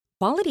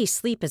Quality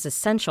sleep is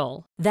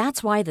essential.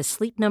 That's why the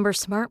Sleep Number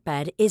Smart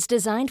Bed is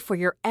designed for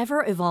your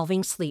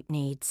ever-evolving sleep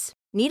needs.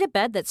 Need a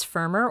bed that's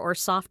firmer or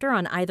softer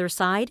on either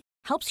side?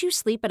 Helps you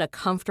sleep at a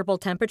comfortable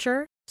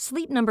temperature?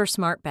 Sleep Number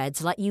Smart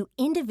Beds let you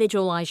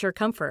individualize your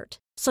comfort,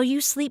 so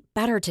you sleep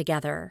better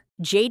together.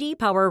 J.D.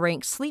 Power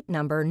ranks Sleep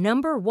Number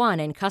number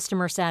one in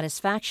customer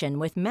satisfaction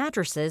with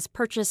mattresses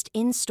purchased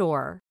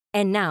in-store.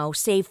 And now,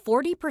 save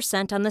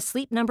 40% on the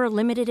Sleep Number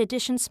Limited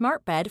Edition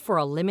Smart Bed for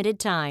a limited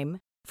time.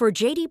 For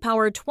J.D.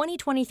 Power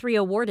 2023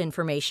 award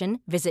information,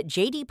 visit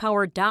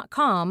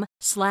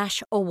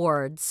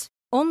jdpower.com/awards.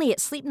 Only at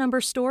Sleep Number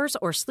stores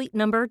or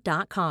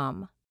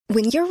sleepnumber.com.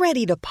 When you're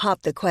ready to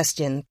pop the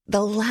question,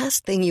 the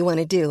last thing you want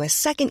to do is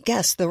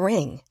second-guess the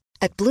ring.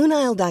 At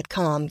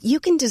BlueNile.com, you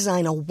can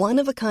design a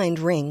one-of-a-kind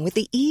ring with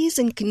the ease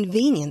and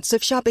convenience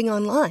of shopping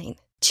online.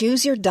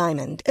 Choose your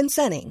diamond and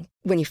setting.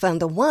 When you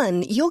find the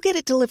one, you'll get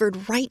it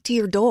delivered right to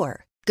your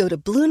door. Go to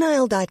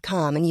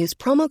BlueNile.com and use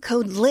promo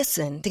code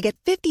LISTEN to get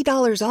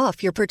 $50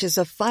 off your purchase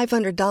of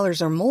 $500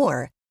 or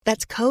more.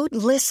 That's code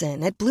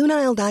LISTEN at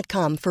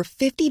BlueNile.com for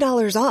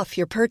 $50 off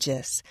your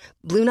purchase.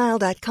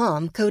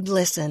 BlueNile.com, code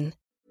LISTEN.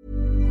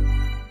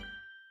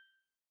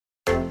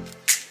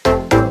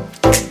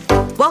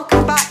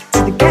 Welcome back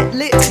to the Get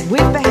Lit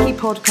with Becky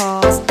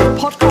podcast, a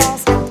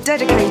podcast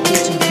dedicated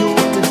to your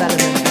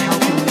development and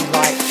helping you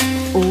right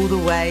all the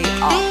way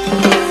up.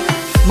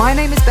 My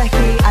name is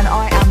Becky and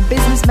I am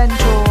business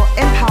mentor,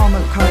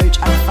 empowerment coach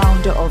and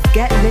founder of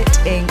Get Lit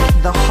Inc.,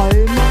 the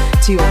home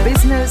to your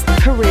business,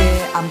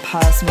 career and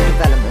personal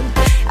development.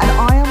 And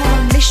I am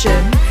on a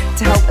mission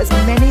to help as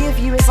many of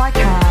you as I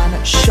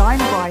can shine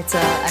brighter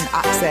and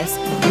access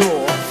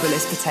your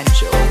fullest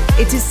potential.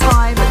 It is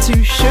time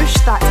to shush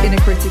that inner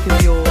critic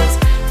of yours,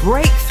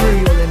 break through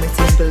your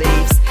limiting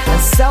beliefs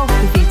and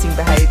self-defeating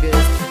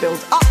behaviours,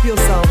 build up your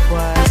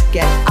self-worth,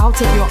 get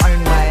out of your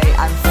own way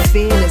and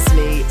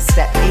fearlessly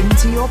step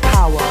into your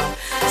power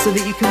so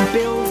that you can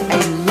build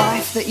a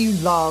life that you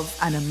love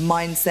and a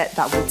mindset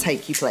that will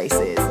take you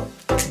places.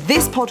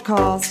 This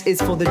podcast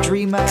is for the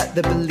dreamer,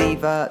 the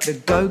believer, the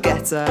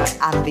go-getter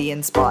and the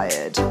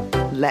inspired.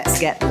 Let's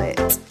get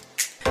lit.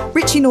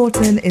 Richie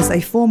Norton is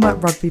a former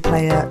rugby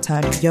player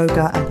turned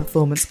yoga and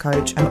performance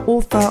coach and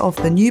author of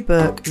the new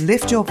book,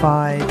 Lift Your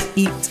Vibe,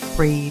 Eat,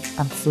 Breathe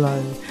and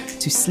Flow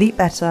to sleep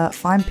better,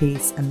 find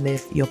peace and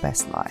live your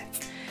best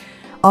life.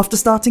 After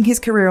starting his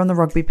career on the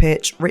rugby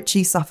pitch,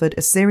 Richie suffered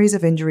a series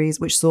of injuries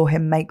which saw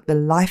him make the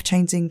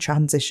life-changing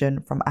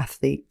transition from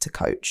athlete to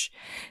coach.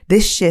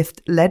 This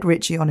shift led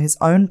Richie on his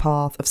own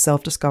path of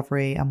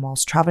self-discovery, and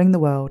whilst travelling the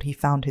world, he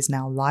found his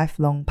now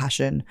lifelong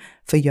passion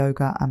for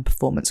yoga and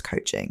performance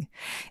coaching.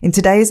 In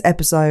today's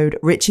episode,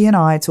 Richie and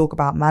I talk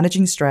about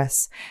managing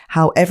stress,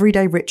 how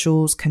everyday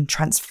rituals can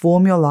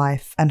transform your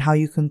life, and how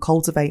you can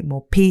cultivate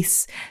more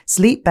peace,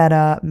 sleep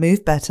better,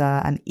 move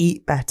better, and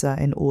eat better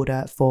in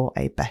order for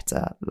a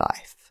better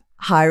life.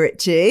 Hi,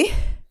 Richie.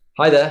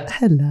 Hi there.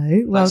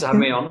 Hello. Thanks for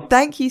having me on.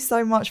 Thank you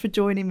so much for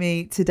joining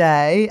me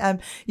today.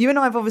 You and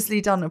I have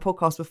obviously done a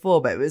podcast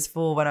before, but it was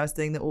for when I was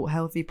doing the All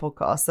Healthy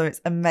podcast. So it's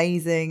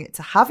amazing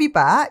to have you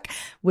back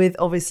with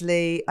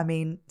obviously, I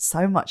mean,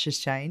 so much has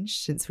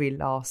changed since we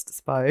last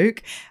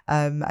spoke.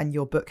 And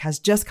your book has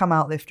just come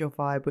out, Lift Your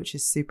Vibe, which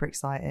is super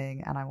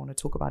exciting. And I want to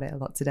talk about it a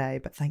lot today,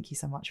 but thank you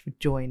so much for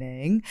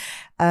joining.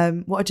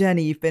 What a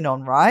journey you've been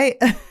on, right?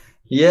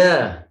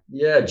 Yeah.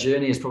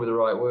 Journey is probably the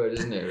right word,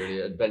 isn't it? Really,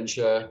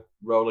 adventure,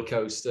 roller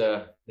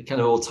coaster. They kind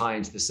of all tie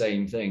into the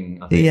same thing,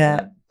 I think.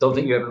 Yeah. I don't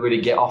think you ever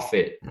really get off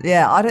it.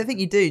 Yeah, I don't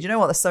think you do. Do you know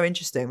what? That's so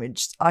interesting.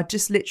 I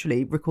just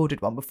literally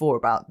recorded one before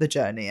about the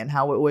journey and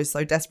how we're always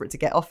so desperate to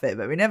get off it,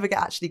 but we never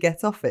actually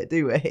get off it,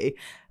 do we?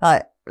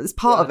 Like, it's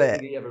part of it. I don't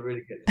think you ever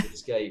really get to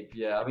escape.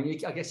 Yeah, I mean,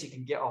 I guess you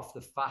can get off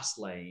the fast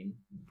lane.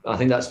 I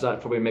think that's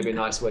probably maybe a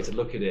nice way to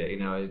look at it. You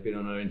know, it's been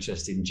on an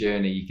interesting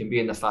journey. You can be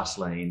in the fast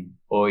lane,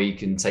 or you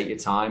can take your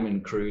time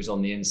and cruise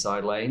on the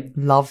inside lane.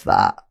 Love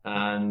that.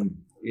 And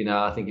you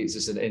know, I think it's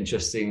just an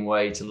interesting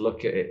way to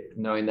look at it,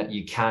 knowing that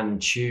you can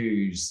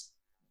choose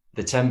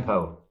the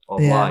tempo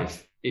of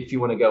life. If you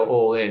want to go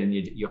all in,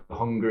 you're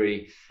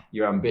hungry,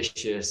 you're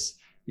ambitious,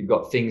 you've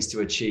got things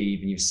to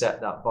achieve, and you've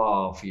set that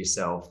bar for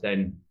yourself,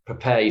 then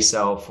prepare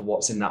yourself for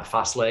what's in that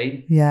fast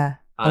lane. Yeah,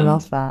 I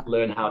love that.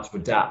 Learn how to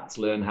adapt,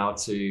 learn how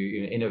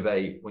to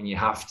innovate when you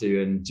have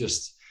to, and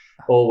just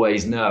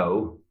always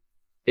know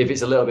if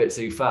it's a little bit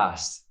too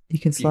fast, you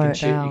can slow it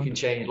down. You can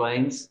change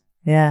lanes.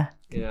 Yeah.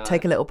 You know,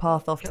 take a little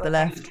path off to the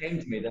left. It came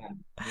to me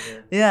then.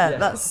 Yeah,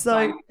 that's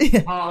so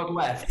hard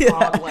left.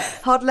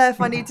 Hard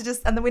left. I need to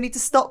and then we need to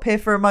stop here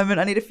for a moment.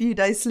 I need a few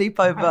days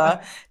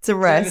sleepover to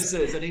rest.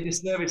 Services. I need a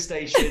service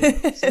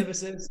station.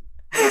 Services.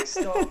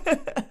 Stop.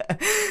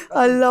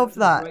 I love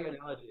that.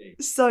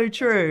 So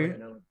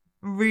true.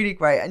 Really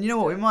great. And you know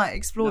what? We might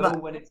explore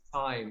that when it's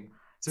time.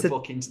 to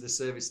book into the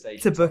service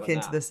station. To book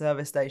into the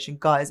service station.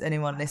 Guys,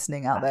 anyone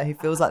listening out there who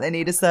feels like they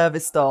need a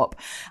service stop,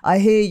 I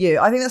hear you.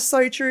 I think that's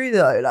so true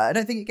though. Like, I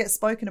don't think it gets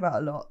spoken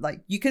about a lot.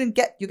 Like you're going to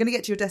get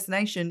to your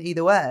destination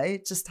either way.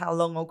 It's just how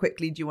long or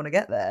quickly do you want to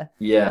get there?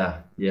 Yeah.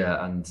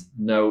 And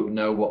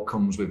know what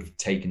comes with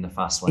taking the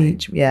fast lane.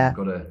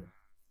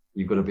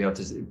 You've got to be able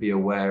to be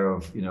aware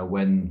of,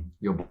 when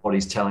your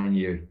body's telling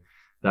you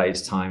that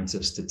it's time to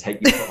take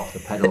your foot off the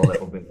pedal a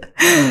little bit.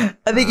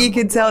 I think you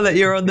can tell that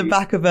you're on the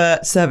back of a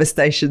service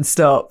station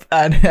stop.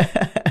 And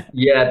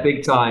yeah,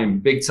 big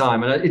time.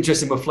 And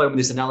interesting, we're flowing with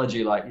this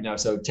analogy, like,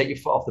 so take your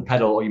foot off the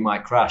pedal or you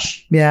might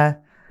crash. Yeah,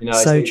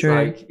 so it's true.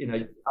 Like,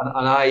 and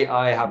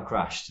I have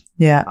crashed.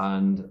 Yeah.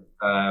 And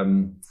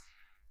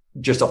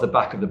just off the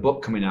back of the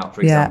book coming out,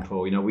 for example,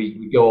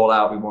 we go all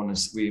out. We want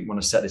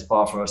to set this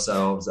bar for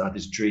ourselves. I had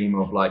this dream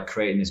of like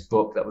creating this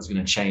book that was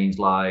going to change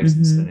lives.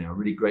 Mm-hmm. And, a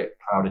really great,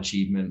 proud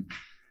achievement.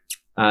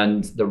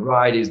 And the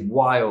ride is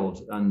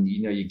wild. And,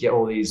 you get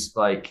all these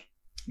like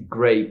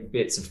great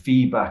bits of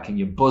feedback and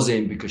you're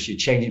buzzing because you're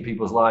changing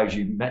people's lives.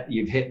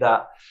 You've hit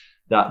that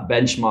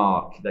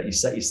benchmark that you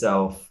set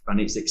yourself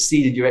and it's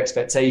exceeded your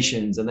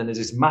expectations. And then there's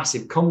this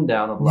massive come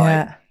down of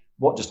like,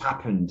 what just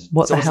happened?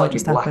 What the hell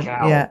just happened?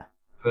 Yeah.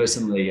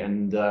 Personally,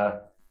 and do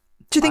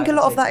you think a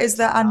lot of that is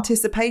the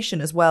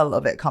anticipation as well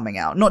of it coming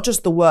out, not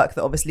just the work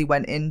that obviously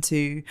went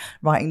into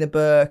writing the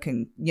book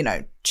and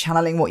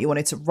channeling what you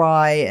wanted to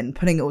write and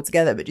putting it all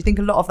together, but do you think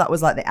a lot of that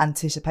was like the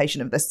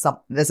anticipation of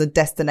there's a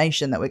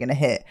destination that we're going to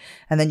hit,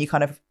 and then you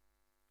kind of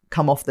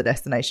come off the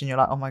destination, you're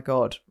like, oh my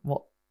god,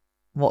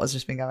 what has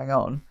just been going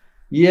on?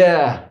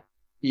 Yeah,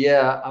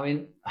 I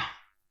mean,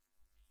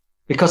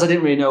 because I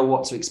didn't really know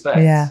what to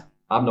expect.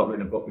 I've not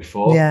written a book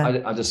before.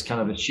 I just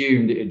kind of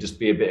assumed it'd just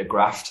be a bit of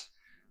graft.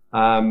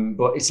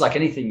 But it's like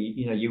anything,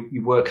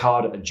 you work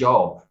hard at a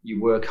job,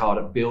 you work hard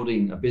at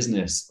building a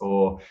business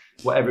or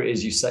whatever it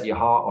is you set your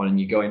heart on and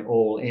you're going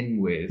all in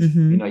with,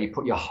 mm-hmm. You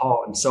put your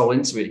heart and soul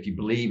into it if you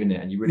believe in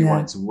it and you really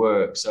want it to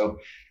work. So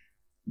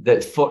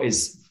that foot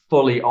is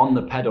fully on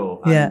the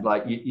pedal and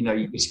like,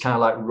 it's kind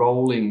of like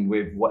rolling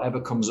with whatever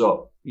comes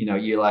up.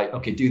 You're like,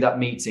 okay, do that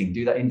meeting,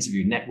 do that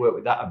interview, network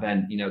with that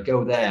event,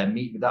 go there,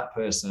 meet with that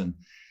person.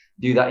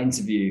 Do that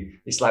interview.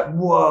 It's like,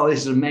 whoa, this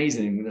is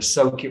amazing. I'm going to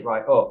soak it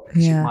right up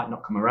because it might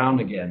not come around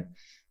again.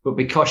 But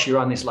because you're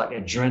on this like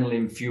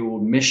adrenaline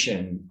fueled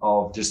mission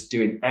of just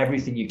doing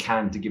everything you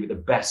can to give it the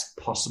best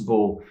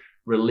possible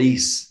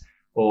release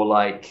or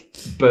like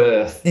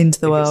birth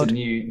into the world. It's a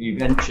new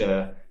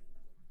venture.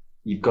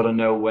 You've got to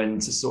know when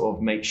to sort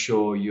of make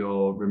sure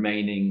you're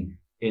remaining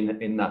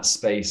in that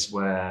space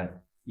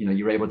where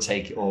you're able to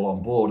take it all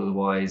on board.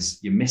 Otherwise,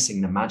 you're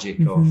missing the magic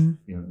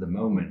mm-hmm. of the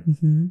moment.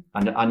 Mm-hmm.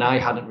 And I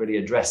hadn't really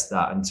addressed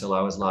that until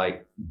I was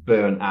like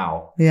burnt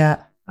out.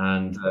 Yeah.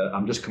 And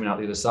I'm just coming out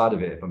the other side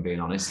of it, if I'm being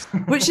honest.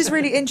 Which is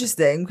really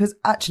interesting because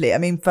actually, I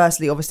mean,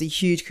 firstly, obviously,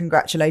 huge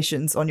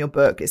congratulations on your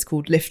book. It's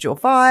called Lift Your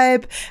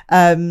Vibe,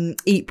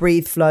 Eat,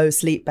 Breathe, Flow,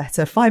 Sleep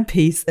Better, Find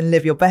Peace and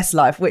Live Your Best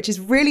Life, which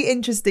is really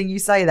interesting you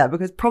say that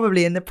because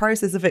probably in the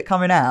process of it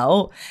coming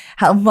out,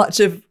 how much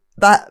of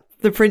that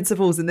the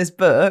principles in this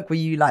book were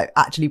you like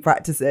actually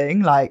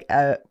practicing like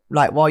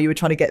while you were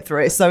trying to get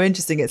through it? It's so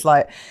interesting. It's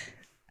like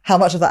how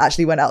much of that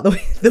actually went out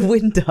the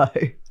window.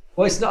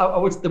 Well, it's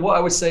not. What I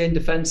would say in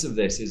defense of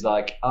this is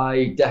like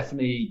I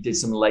definitely did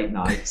some late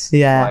nights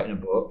writing a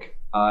book.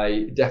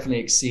 I definitely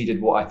exceeded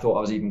what I thought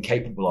I was even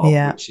capable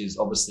of, which is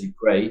obviously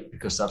great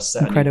because I've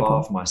set a new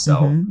bar for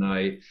myself, mm-hmm. and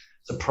I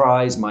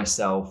surprise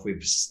myself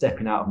with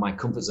stepping out of my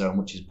comfort zone,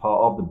 which is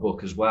part of the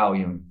book as well.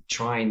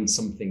 Trying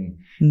something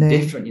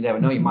different. You never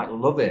know, you might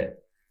love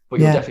it, but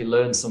you'll definitely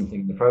learn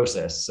something in the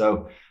process.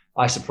 So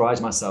I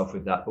surprised myself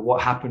with that. But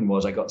what happened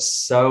was I got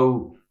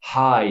so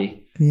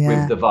high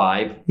with the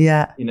vibe,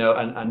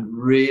 and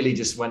really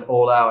just went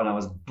all out, and I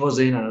was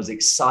buzzing and I was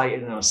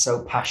excited and I was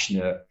so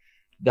passionate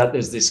that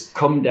there's this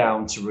come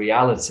down to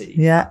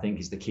reality. I think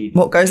is the key thing.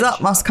 What goes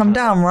up must come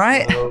down,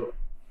 right? So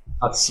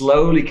I've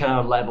slowly kind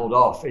of leveled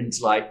off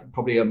into like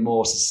probably a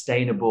more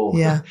sustainable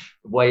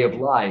way of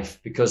life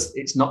because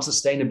it's not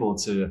sustainable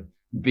to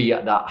be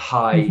at that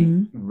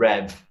high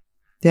rev.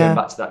 Going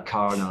back to that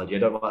car analogy, I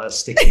don't know why that's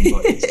sticking,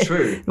 but it's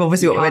true.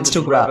 Obviously, what we're meant to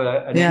talk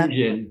about. An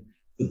engine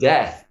to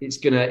death, it's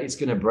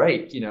gonna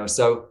break.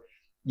 So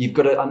you've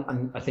got to.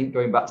 And I think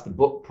going back to the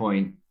book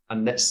point,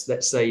 and let's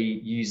say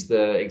use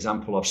the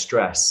example of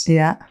stress.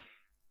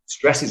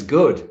 Stress is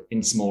good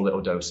in small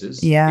little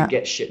doses. It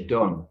gets shit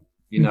done.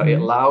 It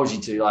allows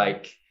you to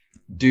like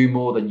do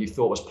more than you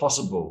thought was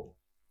possible.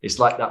 It's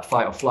like that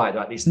fight or flight,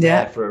 like it's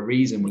there for a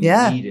reason when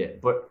you need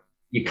it. But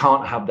you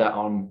can't have that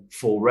on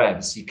full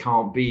revs. You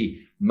can't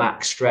be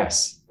max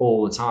stress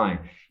all the time.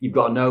 You've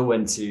got to know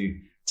when to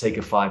take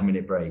a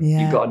 5-minute break.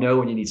 You've got to know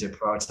when you need to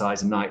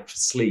prioritize a night for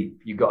sleep.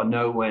 You've got to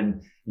know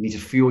when you need to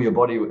fuel your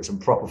body with some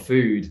proper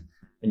food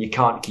and you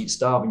can't keep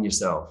starving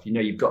yourself.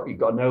 You've got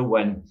to know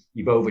when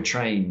you've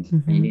overtrained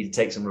and you need to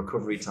take some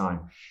recovery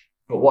time.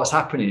 But what's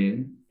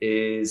happening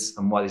is,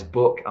 and why this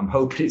book, I'm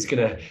hoping it's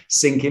going to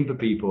sink in for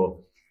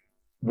people.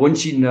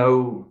 Once you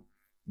know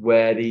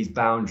where these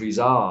boundaries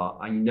are,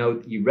 and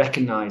you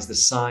recognize the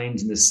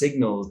signs and the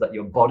signals that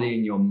your body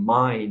and your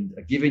mind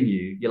are giving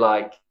you, you're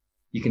like,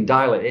 you can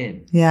dial it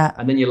in. Yeah.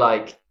 And then you're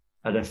like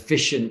an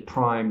efficient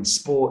primed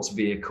sports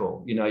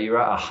vehicle.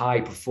 You're at a high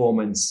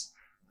performance,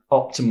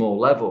 optimal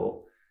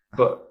level.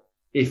 But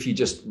if you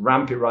just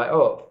ramp it right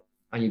up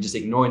and you're just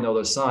ignoring all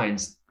those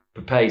signs,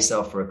 prepare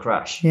yourself for a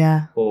crash.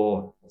 Yeah.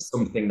 Or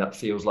something that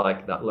feels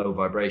like that low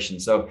vibration.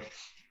 So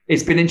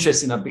it's been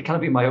interesting. I've been kind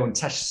of been my own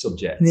test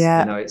subject.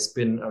 Yeah. It's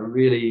been a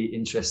really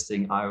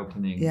interesting,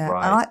 eye-opening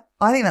ride. And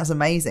I think that's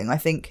amazing. I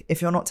think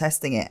if you're not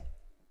testing it,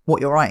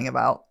 what you're writing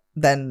about,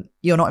 then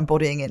you're not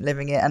embodying it,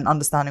 living it, and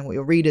understanding what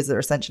your readers are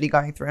essentially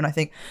going through. And I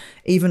think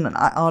even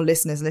our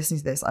listeners listening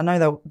to this, I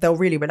know they'll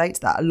really relate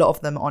to that. A lot of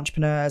them are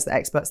entrepreneurs, they're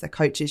experts, they're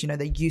coaches,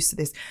 they're used to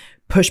this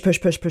push,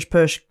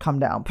 come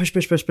down,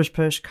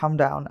 push, come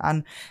down.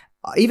 And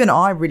even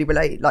I really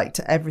relate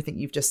to everything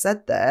you've just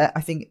said there.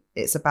 I think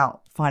it's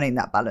about finding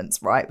that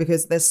balance, right?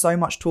 Because there's so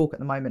much talk at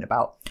the moment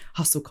about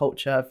hustle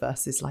culture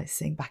versus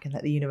sitting back and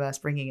let the universe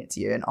bringing it to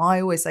you. And I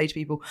always say to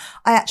people,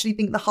 I actually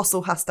think the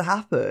hustle has to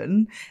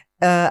happen.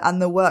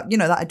 And the work,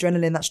 that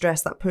adrenaline, that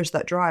stress, that push,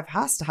 that drive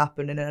has to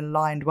happen in an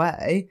aligned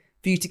way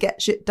for you to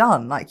get shit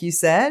done, like you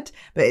said.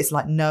 But it's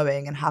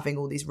knowing and having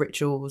all these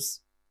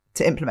rituals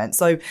to implement.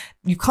 So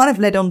you kind of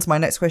led on to my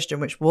next question,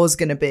 which was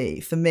going to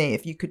be, for me,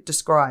 if you could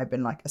describe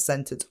in a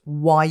sentence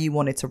why you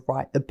wanted to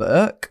write the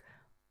book,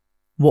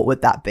 what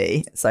would that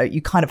be? So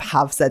you kind of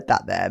have said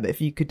that there, but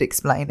if you could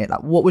explain it,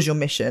 what was your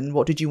mission?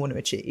 What did you want to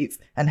achieve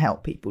and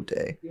help people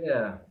do?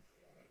 Yeah.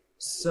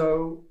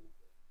 So,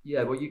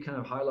 well, you kind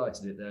of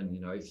highlighted it then,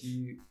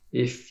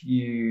 if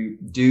you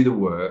do the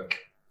work,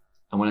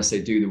 and when I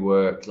say do the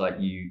work,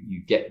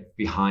 you get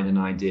behind an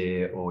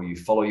idea, or you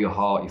follow your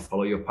heart, you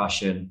follow your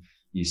passion,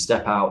 you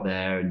step out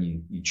there and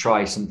you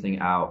try something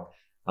out,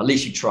 at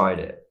least you tried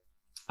it.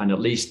 And at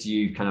least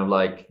you kind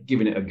of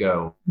given it a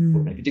go.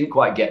 And if you didn't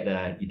quite get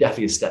there, you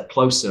definitely a step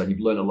closer and you've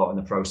learned a lot in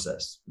the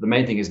process. The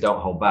main thing is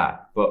don't hold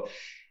back. But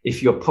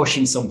if you're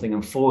pushing something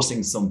and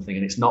forcing something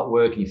and it's not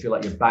working, you feel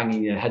like you're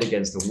banging your head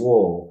against a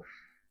wall,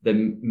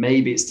 then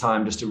maybe it's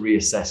time just to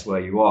reassess where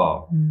you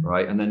are,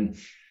 right? And then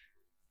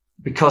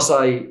a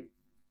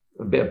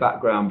bit of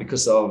background,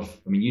 because of,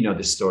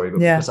 this story, but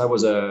because I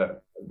was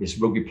this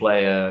rugby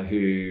player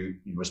who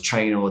was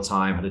training all the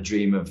time, had a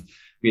dream of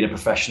being a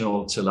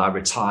professional till I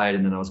retired,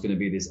 and then I was going to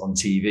be this on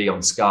TV,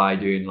 on Sky,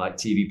 doing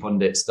TV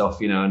pundit stuff,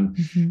 and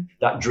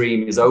that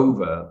dream is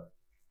over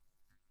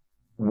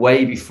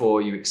way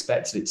before you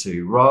expected it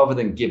to. Rather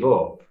than give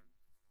up,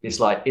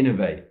 it's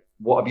innovate.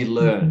 What have you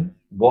learned?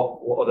 What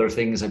other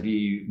things have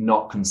you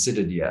not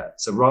considered yet?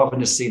 So rather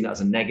than just seeing that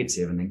as a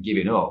negative and then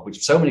giving up,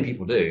 which so many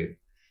people do,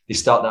 they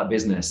start that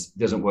business, it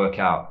doesn't work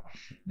out.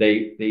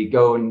 They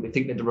go and they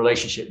think that the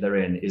relationship they're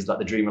in is the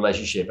dream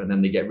relationship, and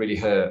then they get really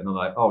hurt and they're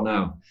like, oh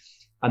no.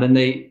 And then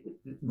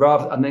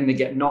they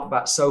get knocked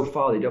back so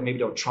far they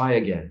don't try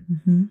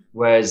again.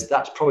 Whereas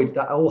that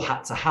all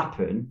had to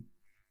happen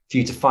for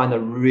you to find the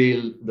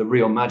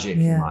real magic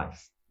in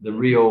life,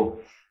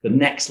 the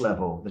next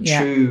level, the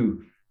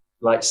true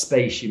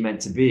space you're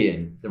meant to be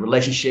in, the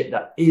relationship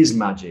that is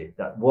magic,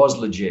 that was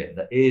legit,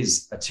 that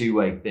is a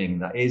two-way thing,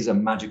 that is a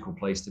magical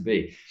place to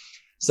be.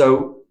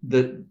 So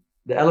the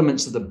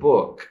elements of the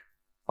book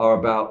are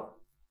about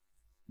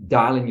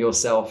dialing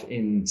yourself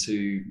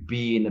into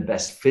being the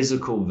best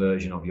physical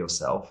version of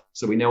yourself.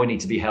 So we know we need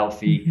to be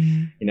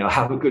healthy,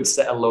 have a good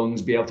set of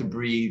lungs, be able to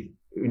breathe,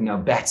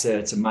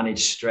 better, to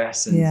manage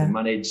stress and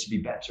to be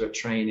better at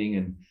training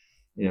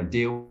and,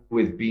 deal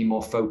with being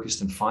more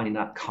focused and finding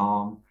that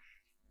calm.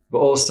 But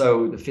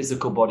also the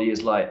physical body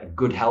is a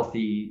good,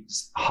 healthy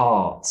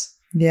heart.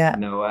 Yeah.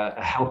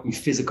 A healthy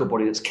physical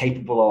body that's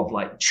capable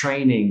of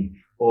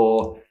training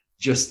or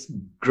just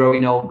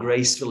growing old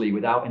gracefully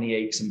without any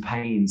aches and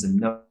pains, and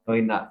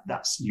knowing that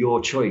that's your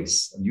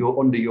choice and you're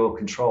under your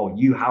control.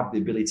 You have the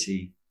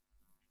ability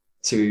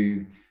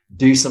to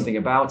do something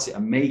about it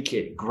and make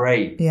it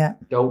great. Yeah.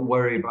 Don't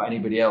worry about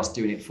anybody else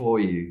doing it for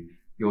you.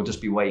 You'll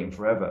just be waiting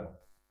forever.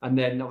 And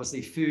then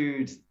obviously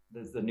food,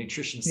 there's the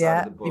nutrition side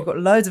of the book. You've got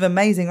loads of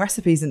amazing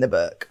recipes in the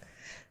book.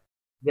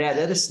 Yeah,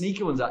 they're the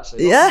sneaky ones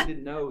actually. I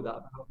didn't know that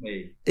about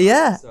me.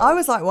 Yeah, so I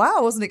was like, wow,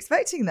 I wasn't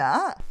expecting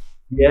that.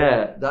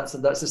 Yeah, that's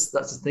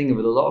the thing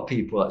with a lot of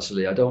people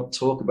actually. I don't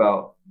talk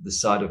about the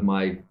side of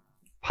my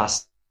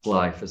past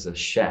life as a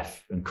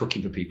chef and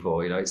cooking for people.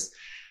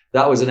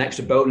 That was an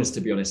extra bonus,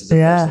 to be honest, as a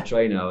personal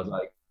trainer. I was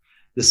like,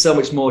 there's so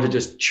much more to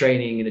just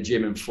training in a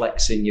gym and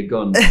flexing your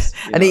guns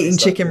and eating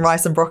chicken,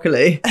 rice and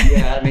broccoli.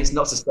 Yeah, it's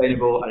not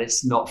sustainable and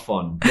it's not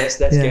fun. Let's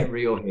get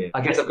real here.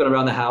 I guess I've gone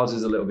around the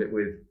houses a little bit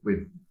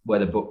with where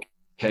the book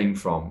came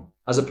from.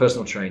 As a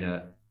personal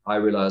trainer, I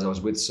realized I was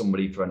with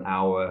somebody for an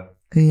hour,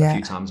 a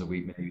few times a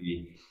week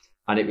maybe,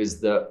 and it was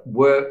the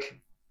work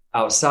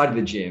outside of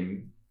the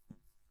gym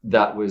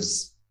that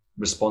was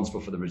responsible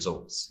for the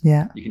results.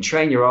 Yeah, you can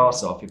train your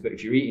arse off, but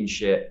if you're eating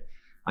shit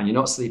and you're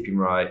not sleeping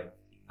right,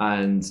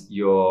 and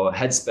your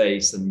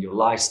headspace and your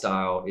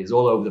lifestyle is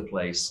all over the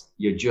place,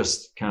 you're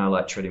just kind of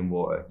like treading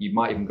water. You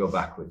might even go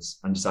backwards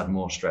and just add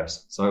more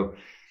stress. So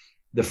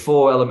the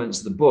 4 elements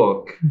of the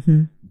book,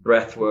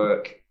 breath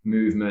work,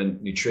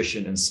 movement,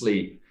 nutrition, and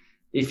sleep,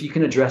 if you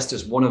can address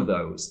just one of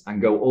those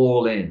and go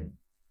all in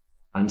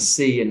and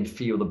see and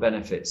feel the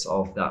benefits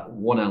of that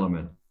one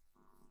element,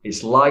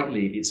 it's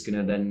likely it's going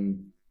to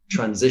then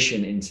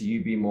transition into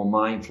you being more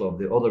mindful of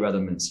the other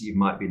elements you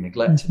might be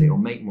neglected. It'll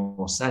make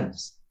more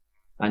sense.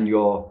 And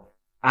your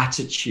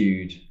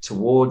attitude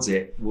towards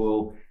it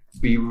will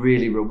be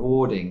really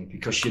rewarding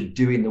because you're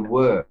doing the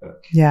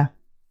work. Yeah.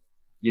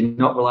 You're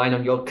not relying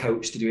on your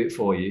coach to do it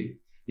for you.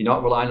 You're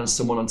not relying on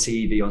someone on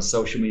TV, on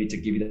social media to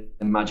give you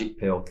the magic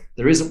pill.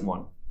 There isn't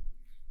one.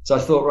 So I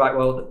thought, right,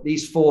 well,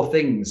 these 4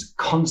 things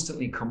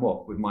constantly come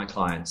up with my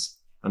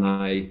clients. And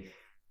I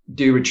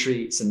do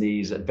retreats and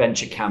these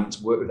adventure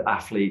camps, work with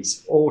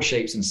athletes, all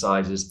shapes and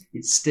sizes.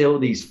 It's still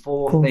these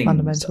 4 things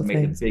that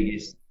make the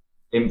biggest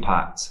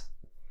impact.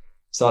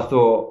 So I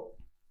thought,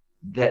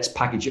 let's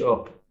package it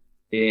up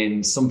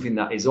in something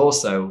that is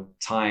also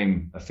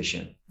time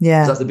efficient.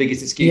 Yeah. That's the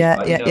biggest excuse. Yeah,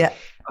 right? yeah.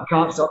 I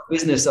can't start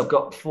business. I've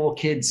got 4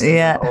 kids.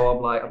 Yeah.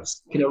 Or I'm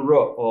stuck in a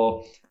rut,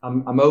 or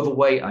I'm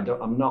overweight. I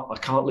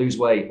can't lose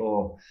weight,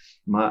 or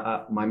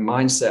my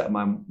mindset,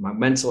 my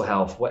mental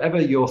health, whatever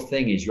your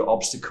thing is, your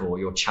obstacle,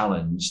 your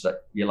challenge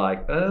that you're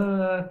like,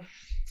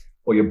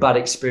 or your bad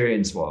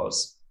experience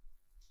was.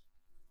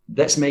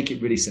 Let's make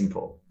it really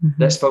simple.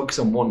 Let's focus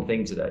on one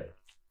thing today.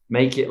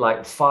 Make it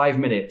like 5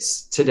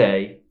 minutes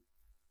today.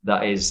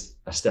 That is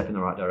a step in the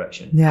right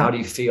direction. Yeah. How do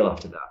you feel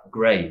after that?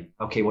 Great.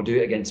 Okay, we'll do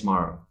it again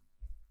tomorrow.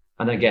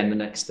 And again the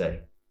next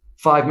day.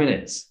 5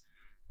 minutes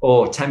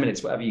or 10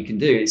 minutes, whatever you can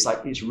do. It's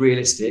like, it's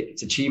realistic,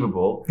 it's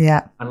achievable.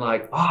 Yeah. And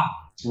like,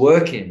 it's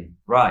working.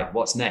 Right.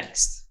 What's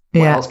next?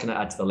 What else can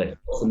I add to the list?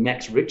 What's the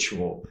next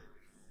ritual?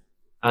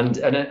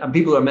 And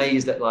people are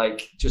amazed at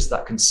like just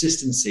that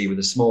consistency with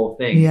a small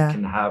thing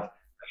can have a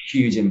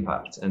huge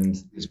impact, and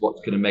is what's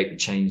going to make the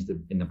change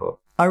in the book.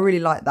 I really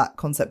like that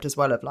concept as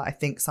well of like, I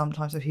think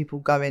sometimes when people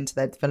go into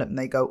their development,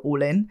 they go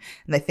all in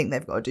and they think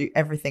they've got to do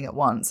everything at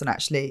once. And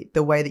actually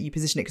the way that you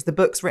position it, because the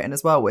book's written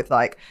as well with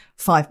like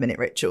 5-minute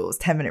rituals,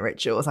 10-minute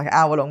rituals, like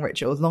hour-long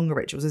rituals, longer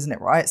rituals, isn't it?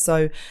 Right.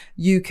 So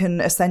you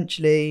can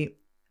essentially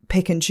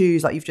pick and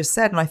choose, like you've just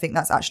said. And I think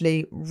that's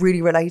actually really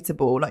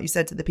relatable, like you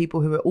said, to the people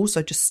who are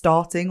also just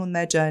starting on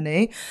their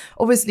journey.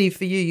 Obviously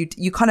for you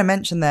kind of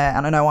mentioned there,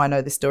 and I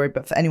know this story,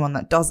 but for anyone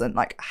that doesn't,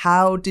 like,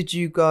 how did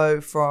you go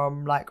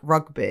from like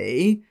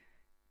rugby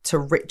to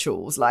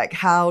rituals? Like,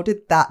 how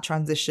did that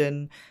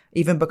transition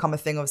even become a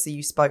thing? Obviously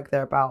you spoke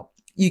there about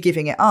you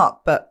giving it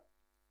up, but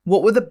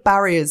what were the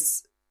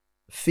barriers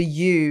for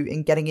you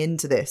in getting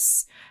into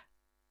this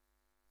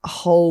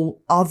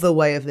whole other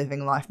way of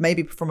living life,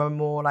 maybe from a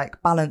more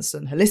like balanced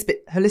and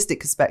holistic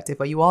perspective,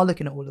 where you are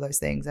looking at all of those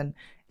things and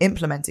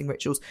implementing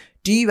rituals?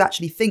 Do you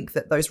actually think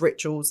that those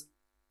rituals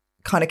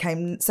kind of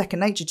came second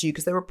nature to you?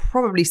 Because there were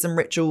probably some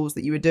rituals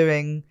that you were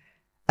doing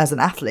as an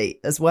athlete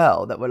as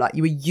well that were like,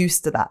 you were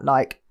used to that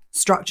like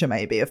structure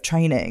maybe of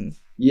training.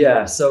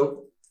 Yeah.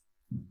 So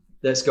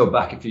let's go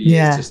back a few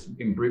years, just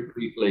in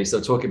briefly. So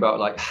talking about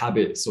like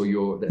habits or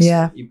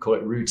you call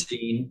it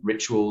routine,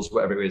 rituals,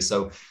 whatever it is.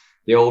 So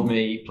the old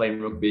me playing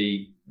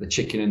rugby, the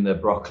chicken and the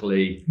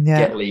broccoli,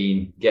 get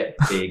lean, get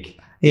big,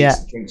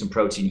 drink some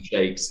protein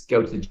shakes,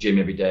 go to the gym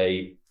every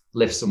day,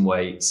 lift some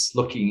weights,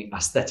 looking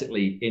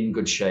aesthetically in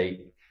good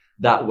shape.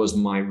 That was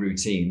my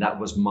routine. That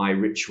was my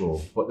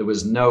ritual. But there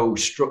was no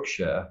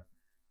structure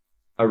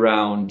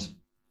around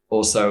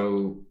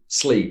also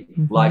sleep,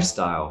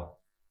 lifestyle,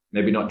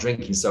 maybe not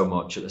drinking so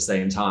much at the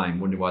same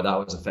time, wondering why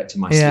that was affecting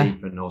my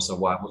sleep, and also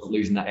why I wasn't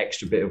losing that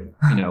extra bit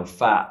of,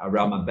 fat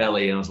around my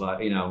belly. And I was like,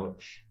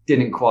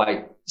 didn't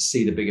quite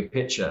see the bigger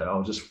picture. I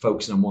was just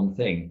focusing on one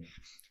thing.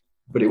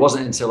 But it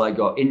wasn't until I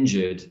got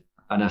injured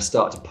and I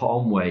started to put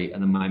on weight,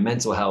 and then my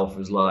mental health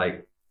was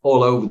like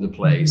all over the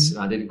place,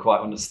 and I didn't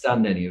quite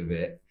understand any of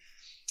it.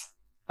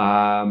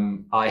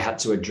 I had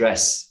to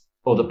address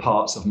other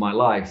parts of my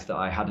life that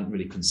I hadn't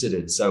really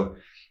considered. So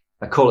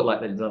I call it like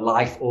the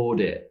life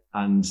audit,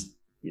 and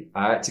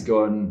I had to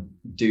go and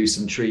do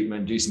some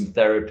treatment, do some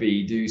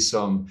therapy, do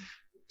some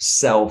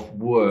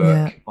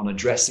self-work on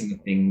addressing the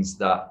things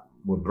that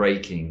were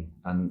breaking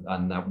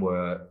and that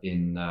were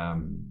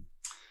in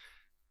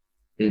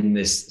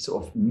this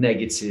sort of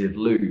negative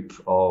loop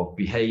of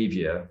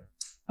behavior.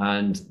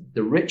 And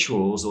the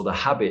rituals or the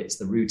habits,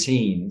 the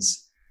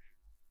routines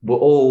were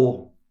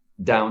all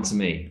down to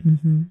me.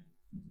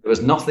 There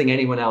was nothing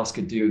anyone else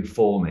could do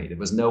for me. There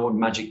was no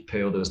magic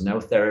pill. There was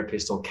no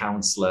therapist or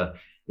counselor.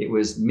 It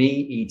was me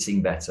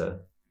eating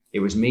better.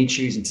 It was me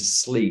choosing to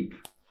sleep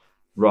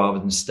rather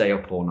than stay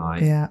up all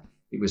night. Yeah.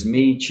 It was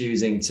me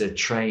choosing to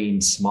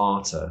train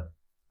smarter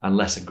and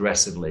less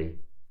aggressively.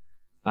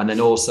 And then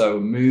also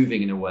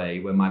moving in a way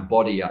where my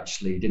body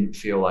actually didn't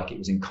feel like it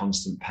was in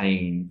constant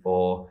pain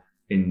or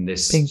in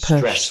this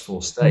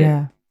stressful state.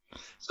 Yeah.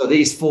 So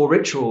these 4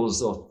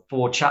 rituals or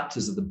 4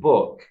 chapters of the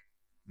book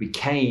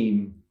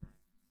became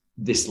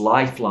this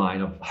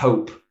lifeline of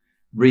hope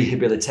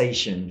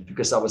rehabilitation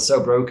because I was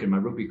so broken. My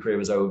rugby career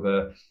was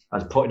over. I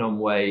was putting on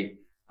weight.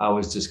 I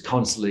was just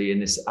constantly in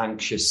this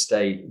anxious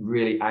state,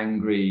 really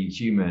angry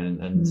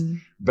human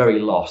and very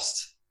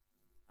lost.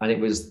 And it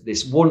was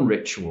this one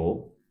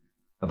ritual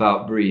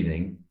about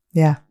breathing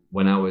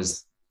when I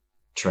was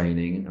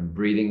training and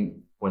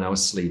breathing when I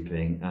was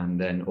sleeping, and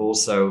then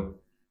also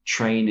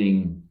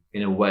training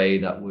in a way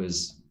that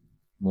was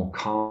more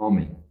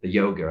calming, the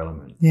yoga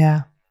element.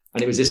 Yeah.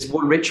 And it was this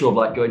one ritual of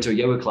like going to a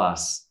yoga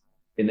class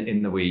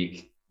in the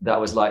week that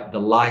was like the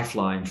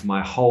lifeline for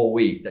my whole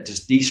week, that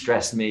just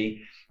de-stressed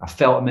me. I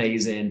felt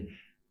amazing.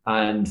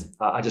 And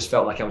I just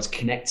felt like I was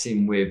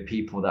connecting with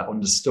people that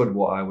understood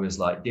what I was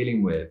like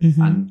dealing with.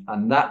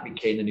 And that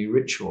became the new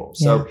ritual.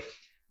 So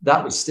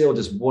that was still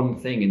just one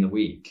thing in the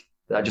week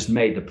that I just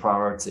made the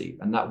priority.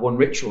 And that one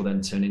ritual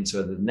then turned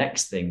into the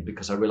next thing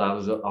because I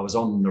realized I was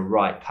on the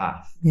right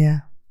path. Yeah.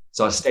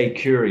 So I stayed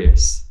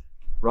curious.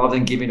 Rather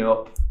than giving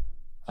up,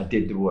 I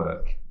did the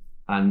work.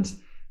 And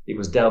it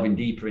was delving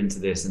deeper into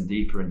this and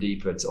deeper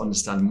to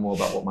understand more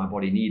about what my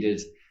body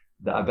needed,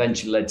 that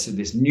eventually led to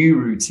this new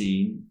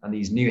routine and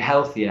these new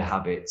healthier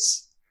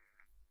habits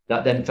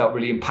that then felt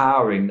really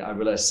empowering, that I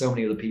realized so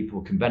many other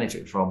people can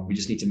benefit from. We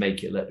just need to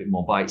make it a little bit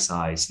more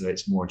bite-sized so that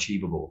it's more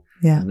achievable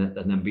and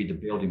then be the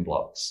building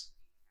blocks.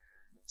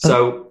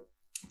 So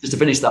just to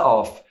finish that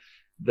off,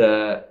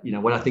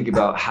 when I think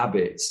about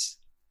habits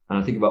and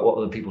I think about what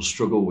other people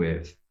struggle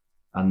with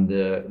and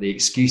the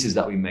excuses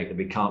that we make that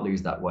we can't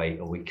lose that weight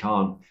or we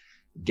can't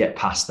get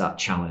past that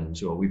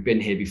challenge or we've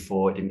been here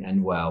before, it didn't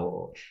end well,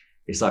 or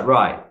it's like,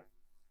 right,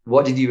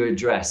 what did you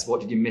address?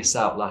 What did you miss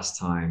out last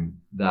time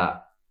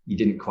that you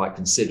didn't quite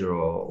consider?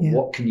 Or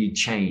what can you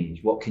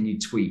change? What can you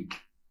tweak?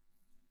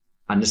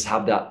 And just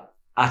have that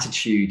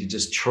attitude to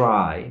just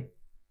try.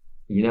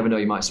 You never know,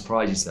 you might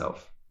surprise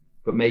yourself,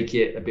 but make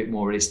it a bit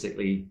more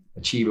realistically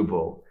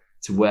achievable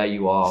to where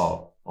you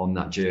are on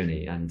that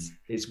journey. And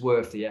it's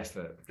worth the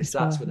effort because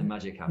that's where the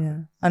magic happens.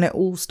 Yeah. And it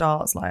all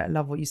starts, like, I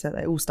love what you said,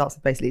 it all starts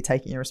with basically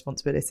taking your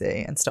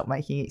responsibility and stop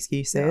making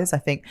excuses. I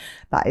think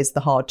that is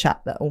the hard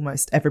chat that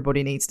almost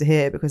everybody needs to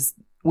hear, because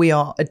we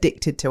are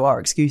addicted to our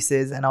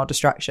excuses and our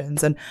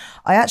distractions. And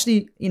I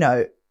actually,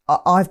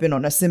 I've been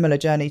on a similar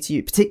journey to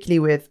you, particularly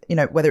with,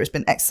 whether it's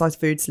been exercise,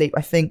 food, sleep.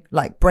 I think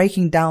like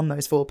breaking down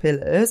those 4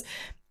 pillars,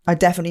 I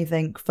definitely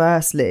think,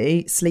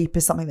 firstly, sleep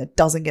is something that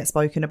doesn't get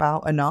spoken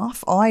about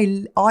enough.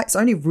 It's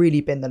only really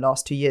been the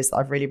last 2 years that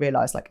I've really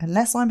realised, like,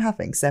 unless I'm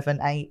having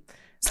 7, 8,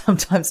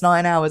 sometimes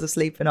 9 hours of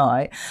sleep a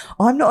night,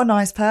 I'm not a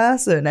nice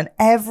person, and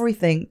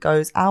everything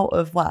goes out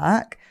of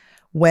whack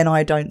when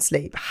I don't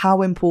sleep.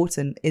 How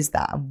important is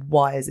that, and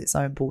why is it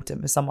so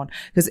important for someone?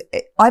 Because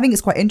I think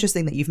it's quite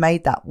interesting that you've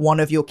made that one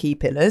of your key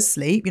pillars,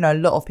 sleep. A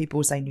lot of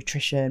people say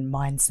nutrition,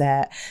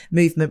 mindset,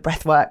 movement,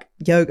 breath work,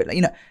 yoga,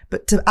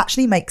 but to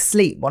actually make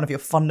sleep one of your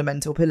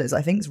fundamental pillars,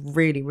 I think is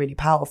really, really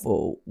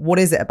powerful. What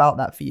is it about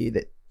that for you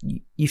that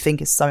you think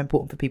is so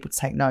important for people to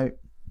take note?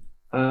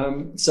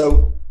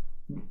 So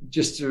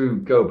just to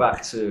go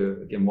back to,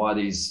 again, why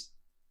these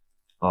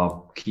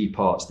are key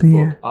parts of the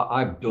book.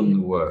 I've done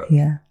the work.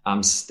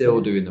 I'm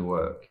still doing the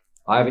work.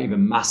 I haven't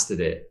even mastered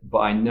it, but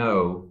I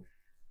know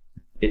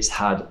it's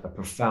had a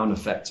profound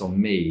effect on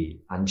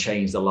me and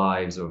changed the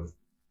lives of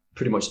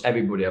pretty much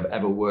everybody I've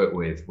ever worked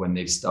with when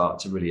they start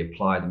to really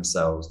apply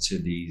themselves to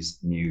these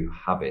new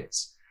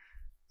habits.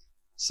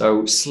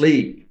 So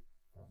sleep,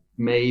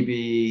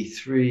 maybe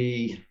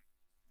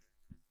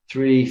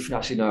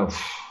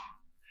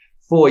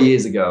 4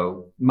 years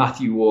ago,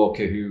 Matthew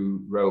Walker,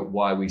 who wrote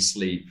Why We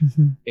Sleep,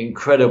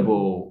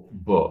 incredible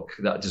book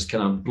that just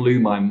kind of blew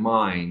my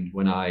mind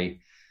when I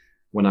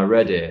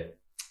read it.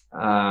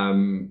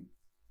 And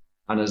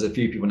there's a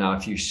few people now, a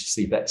few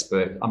sleep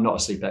experts. I'm not a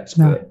sleep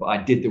expert, but I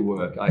did the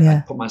work.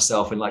 I put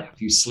myself in like a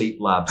few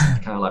sleep labs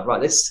and kind of like, right,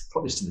 let's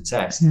put this to the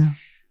test.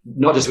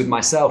 Not just with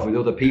myself, with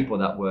other people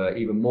that were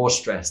even more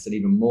stressed and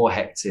even more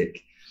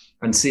hectic,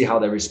 and see how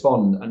they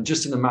respond. And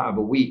just in a matter of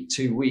a week,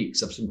 2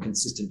 weeks of some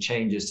consistent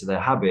changes to their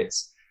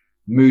habits,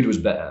 mood was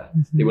better.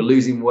 They were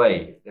losing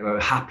weight. They were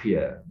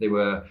happier. They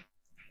were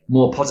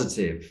more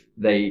positive.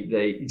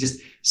 They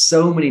just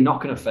so many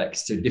knock-on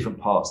effects to different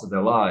parts of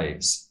their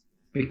lives,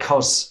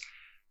 because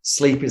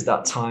sleep is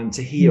that time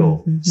to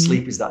heal.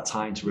 Sleep is that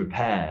time to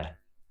repair.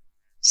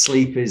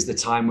 Sleep is the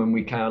time when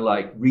we kind of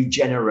like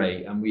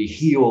regenerate and we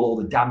heal all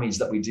the damage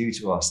that we do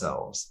to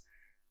ourselves.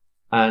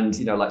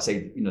 And, like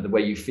say, the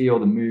way you feel,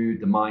 the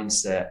mood, the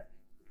mindset,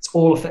 it's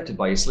all affected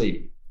by your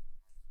sleep.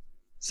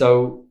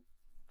 So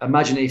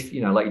imagine if,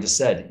 like you just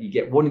said, you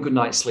get one good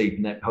night's sleep,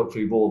 and then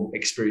hopefully we've all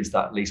experienced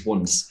that at least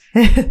once.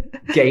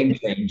 Game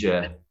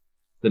changer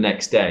the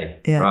next day,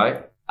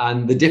 right?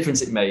 And the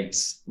difference it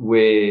makes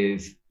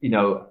with,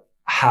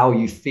 how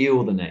you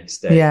feel the next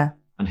day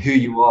and who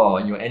you are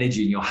and your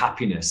energy and your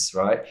happiness,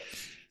 right?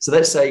 So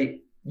let's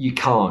say you've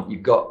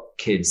got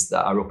kids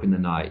that are up in the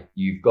night,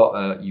 you've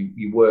got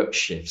you work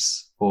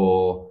shifts,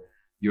 or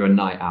you're a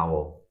night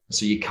owl.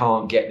 So you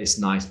can't get this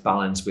nice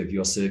balance with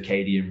your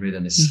circadian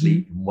rhythm, the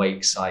sleep and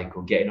wake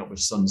cycle, getting up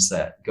with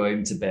sunset,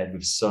 going to bed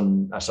with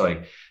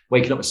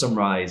waking up with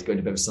sunrise, going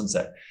to bed with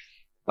sunset.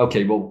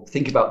 Okay, well,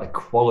 think about the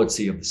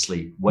quality of the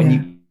sleep. When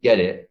you get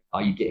it,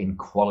 are you getting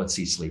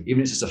quality sleep?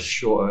 Even if it's just a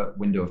shorter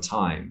window of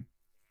time.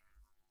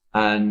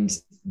 And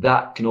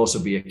that can also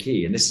be a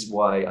key. And this is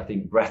why I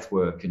think breath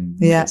work and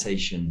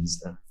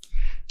meditations,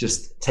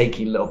 just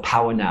taking little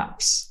power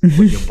naps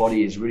when your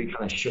body is really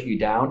trying to shut you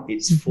down,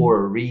 it's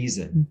for a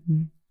reason.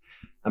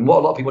 And what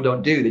a lot of people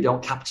don't do, they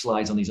don't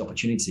capitalize on these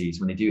opportunities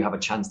when they do have a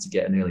chance to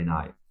get an early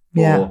night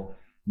or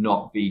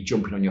not be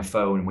jumping on your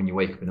phone when you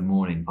wake up in the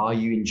morning. Are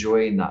you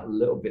enjoying that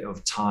little bit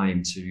of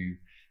time to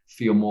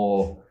feel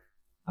more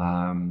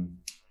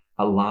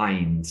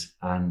aligned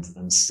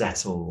and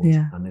settled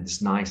and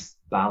this nice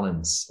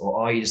balance?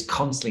 Or are you just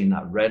constantly in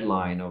that red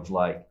line of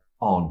like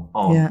on,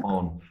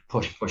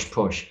 push,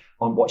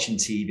 on watching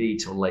TV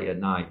till late at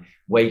night,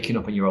 waking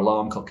up on your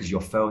alarm clock because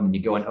your phone, and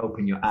you go and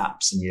open your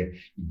apps and you're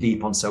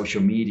deep on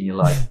social media and you're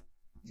like,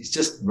 it's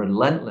just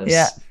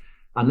relentless.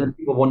 And then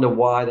people wonder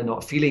why they're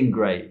not feeling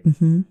great.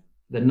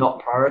 They're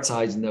not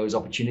prioritizing those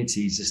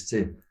opportunities just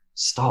to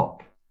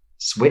stop,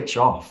 switch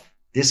off,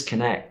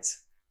 disconnect,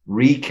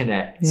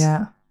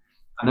 reconnect.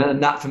 And then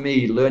that, for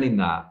me, learning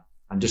that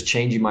and just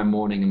changing my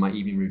morning and my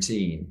evening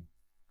routine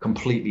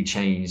completely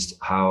changed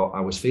how I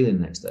was feeling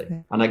the next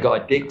day. And I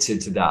got addicted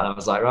to that. I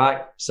was like,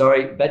 right,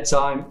 sorry,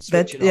 bedtime.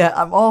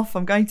 I'm off.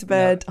 I'm going to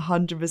bed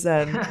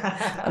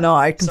 100%. No,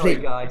 I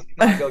completely. Sorry, guys, you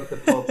can't go to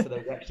the pub for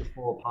those extra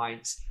 4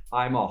 pints.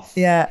 I'm off.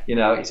 You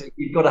know,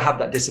 you've got to have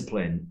that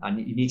discipline, and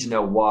you need to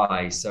know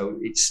why, so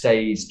it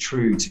stays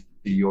true to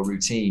your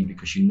routine,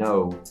 because you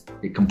know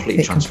it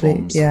completely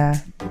transforms your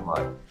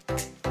life.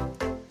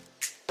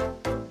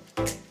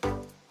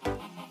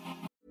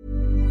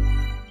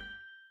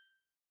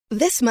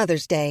 This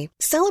Mother's Day,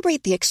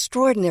 celebrate the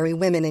extraordinary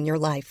women in your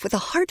life with a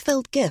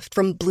heartfelt gift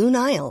from Blue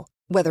Nile.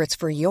 Whether it's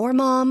for your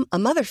mom, a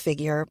mother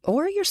figure,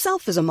 or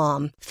yourself as a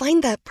mom,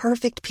 find that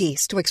perfect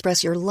piece to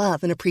express your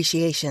love and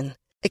appreciation.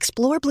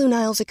 Explore Blue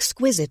Nile's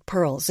exquisite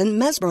pearls and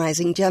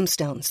mesmerizing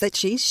gemstones that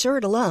she's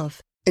sure to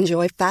love.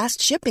 Enjoy fast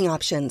shipping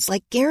options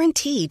like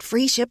guaranteed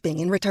free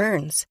shipping and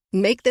returns.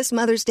 Make this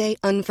Mother's Day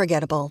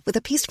unforgettable with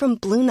a piece from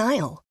Blue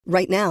Nile.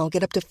 Right now,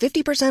 get up to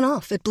 50%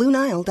 off at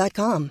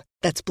BlueNile.com.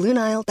 That's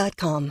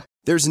BlueNile.com.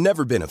 There's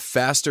never been a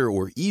faster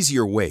or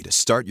easier way to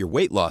start your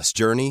weight loss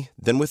journey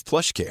than with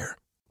PlushCare.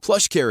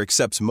 PlushCare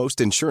accepts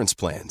most insurance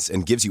plans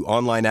and gives you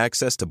online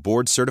access to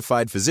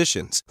board-certified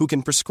physicians who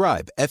can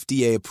prescribe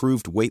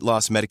FDA-approved weight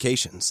loss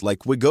medications like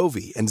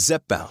Wegovy and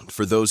Zepbound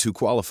for those who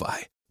qualify.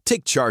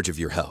 Take charge of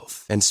your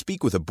health and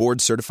speak with a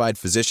board-certified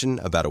physician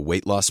about a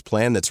weight loss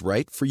plan that's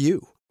right for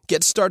you.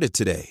 Get started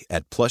today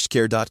at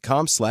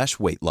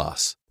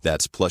plushcare.com/weight-loss.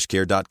 That's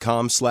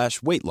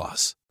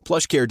plushcare.com/weight-loss.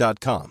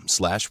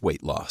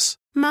 plushcare.com/weight-loss.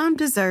 Mom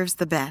deserves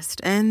the best,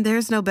 and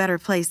there's no better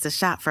place to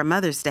shop for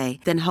Mother's Day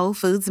than Whole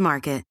Foods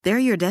Market. They're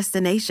your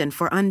destination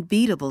for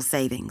unbeatable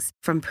savings,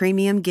 from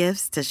premium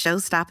gifts to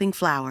show-stopping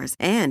flowers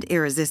and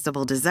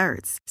irresistible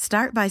desserts.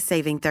 Start by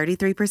saving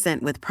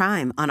 33% with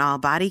Prime on all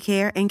body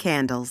care and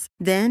candles.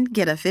 Then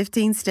get a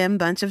 15-stem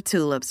bunch of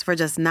tulips for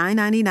just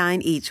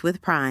 $9.99 each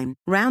with Prime.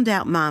 Round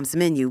out Mom's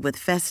menu with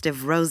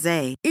festive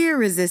rosé,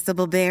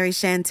 irresistible berry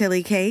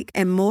chantilly cake,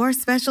 and more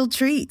special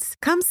treats.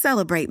 Come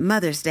celebrate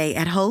Mother's Day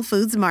at Whole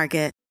Foods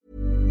Market.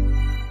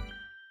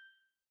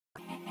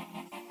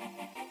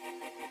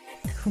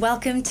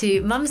 Welcome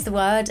to Mum's the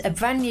Word, a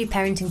brand new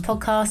parenting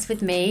podcast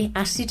with me,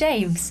 Ashley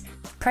James.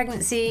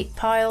 Pregnancy,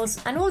 piles,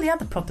 and all the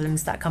other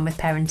problems that come with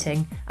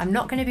parenting. I'm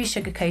not going to be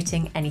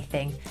sugarcoating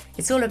anything.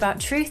 It's all about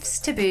truths,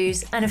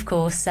 taboos, and of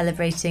course,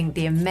 celebrating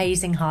the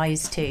amazing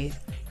highs too.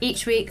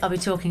 Each week, I'll be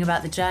talking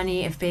about the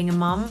journey of being a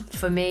mum.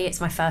 For me,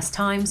 it's my first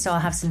time, so I'll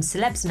have some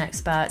celebs and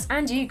experts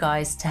and you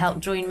guys to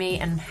help join me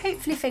and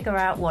hopefully figure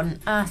out what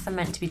on earth I'm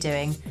meant to be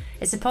doing.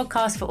 It's a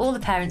podcast for all the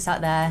parents out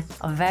there,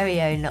 our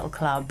very own little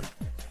club.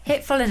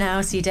 Hit follow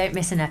now so you don't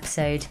miss an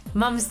episode.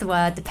 Mum's the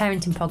Word, the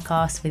parenting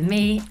podcast with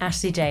me,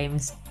 Ashley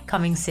James.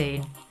 Coming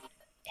soon.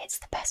 It's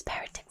the best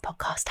parenting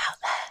podcast out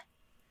there.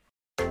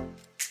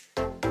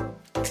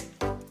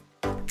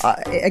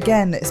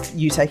 Again, it's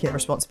you taking the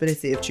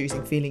responsibility of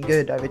choosing feeling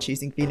good over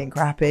choosing feeling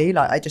crappy.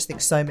 Like, I just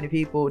think so many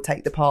people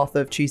take the path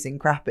of choosing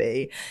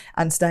crappy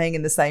and staying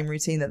in the same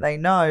routine that they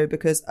know,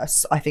 because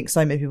I think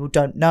so many people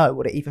don't know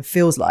what it even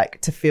feels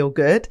like to feel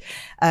good.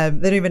 They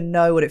don't even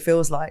know what it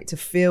feels like to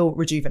feel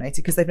rejuvenated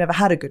because they've never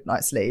had a good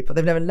night's sleep, or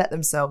they've never let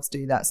themselves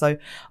do that. So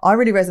I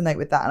really resonate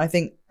with that. And I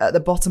think at the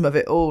bottom of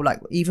it all, like,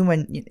 even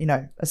when, you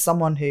know, as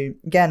someone who,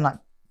 again, like,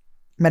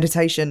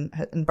 meditation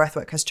and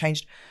breathwork has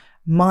changed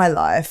my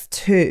life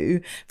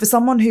too, for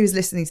someone who's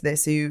listening to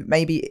this who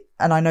maybe,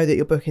 and I know that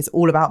your book is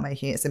all about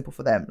making it simple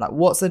for them, like,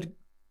 what's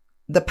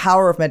the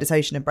power of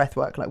meditation and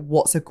breathwork? Like,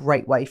 what's a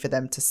great way for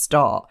them to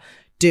start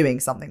doing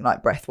something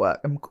like breathwork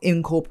and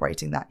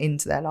incorporating that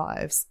into their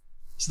lives?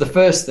 So the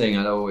first thing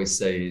I'd always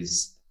say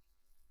is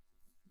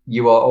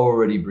you are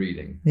already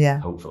breathing. Yeah.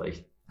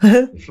 Hopefully.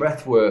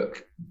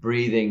 Breathwork,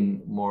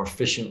 breathing more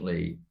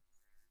efficiently,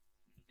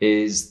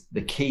 is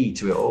the key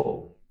to it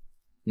all.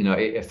 You know,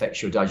 it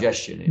affects your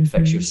digestion, it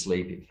affects your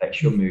sleep, it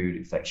affects your mood,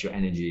 it affects your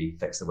energy, it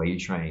affects the way you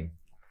train.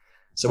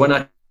 So when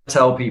I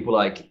tell people,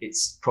 like,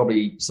 it's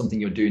probably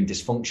something you're doing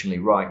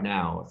dysfunctionally right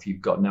now, if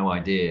you've got no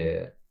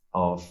idea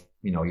of,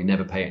 you know, you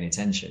never pay any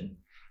attention,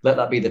 let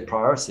that be the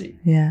priority.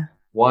 Yeah.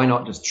 Why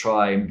not just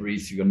try and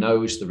breathe through your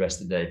nose the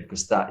rest of the day?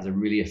 Because that is a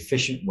really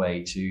efficient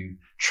way to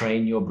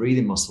train your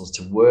breathing muscles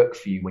to work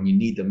for you when you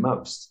need them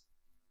most.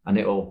 And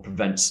it'll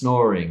prevent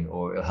snoring,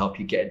 or it'll help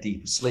you get a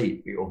deeper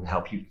sleep. It will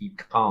help you keep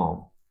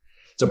calm.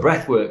 So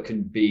breath work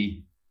can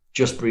be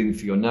just breathing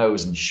through your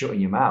nose and shutting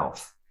your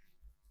mouth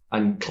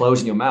and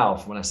closing your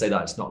mouth. When I say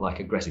that, it's not like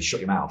aggressive, shut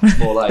your mouth. It's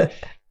more like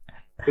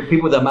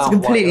people with their mouth wide open.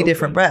 It's a completely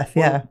different breath,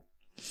 yeah.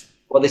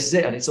 Well, this is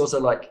it. And it's also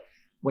like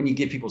when you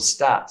give people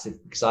stats,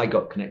 because I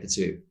got connected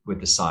to it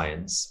with the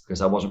science,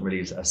 because I wasn't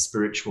really a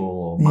spiritual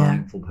or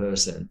mindful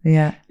person.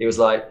 Yeah. It was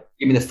like,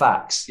 give me the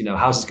facts. You know,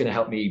 how's this going to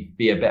help me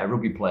be a better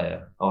rugby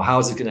player? Or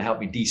how's it going to help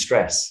me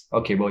de-stress?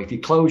 Okay, well, if you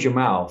close your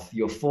mouth,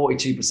 you're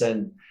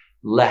 42%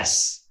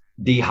 less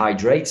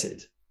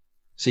dehydrated.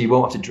 So you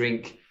won't have to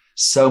drink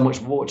so much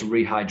water to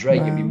rehydrate.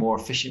 Wow. You'll be more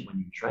efficient when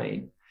you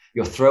train.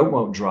 Your throat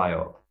won't dry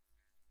up.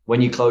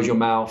 When you close your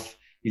mouth,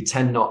 you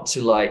tend not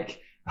to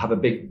like have a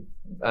big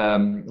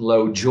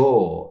low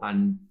jaw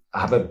and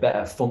have a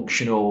better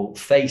functional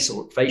face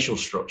or facial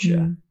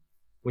structure.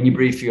 When you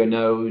breathe through your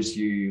nose,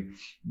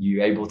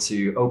 you're able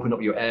to open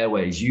up your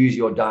airways, use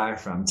your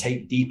diaphragm,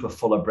 take deeper,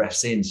 fuller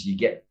breaths in, so you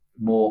get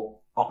more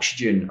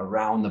oxygen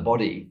around the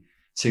body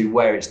to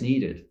where it's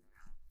needed.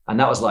 And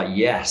that was like,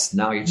 yes,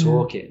 now you're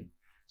talking.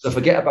 So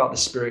forget about the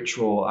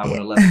spiritual, I want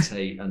to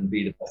levitate and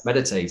be the best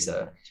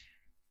meditator.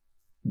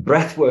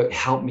 Breath work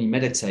helped me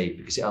meditate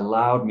because it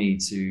allowed me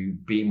to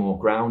be more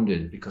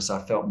grounded, because I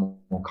felt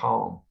more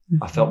calm.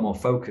 I felt more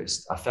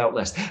focused. I felt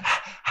less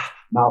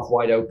mouth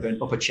wide open,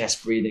 upper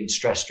chest breathing,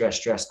 stress,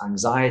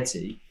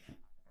 anxiety.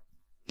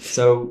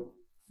 So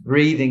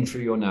breathing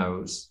through your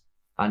nose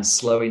and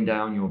slowing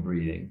down your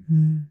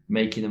breathing,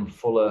 making them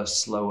fuller,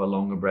 slower,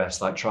 longer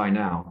breaths. Like try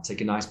now,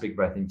 take a nice big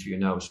breath in through your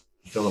nose,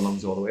 fill the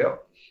lungs all the way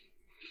up.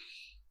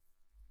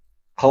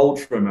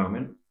 Hold for a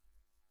moment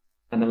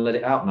and then let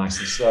it out nice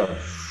and slow.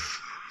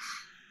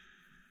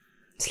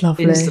 It's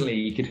lovely. Instantly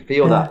you could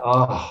feel that.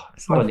 Oh,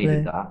 I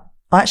needed that.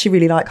 I actually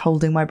really like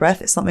holding my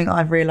breath. It's something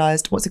I've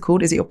realized. What's it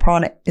called? Is it your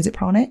prana? Is it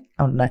pranay?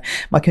 I don't know.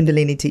 My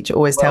Kundalini teacher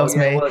always tells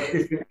me. Well, it's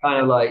different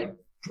kind of like,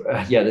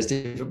 there's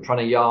different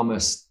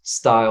pranayama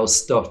style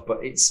stuff,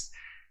 but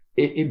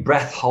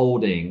breath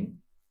holding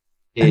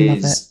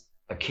is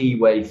a key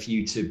way for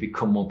you to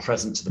become more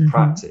present to the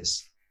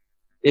practice.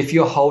 If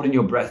you're holding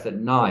your breath at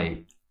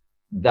night,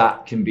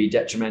 that can be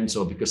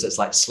detrimental because it's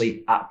like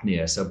sleep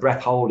apnea. So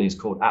breath holding is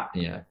called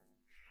apnea.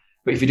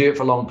 But if you do it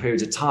for long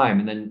periods of time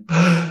and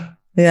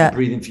then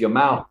breathing through your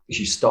mouth, because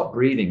you stop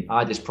breathing, I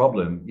had this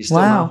problem. You're still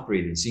mouth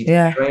breathing. So you need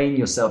to train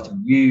yourself to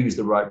use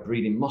the right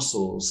breathing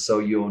muscles. So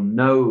your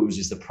nose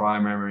is the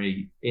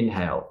primary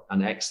inhale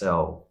and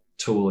exhale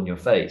tool on your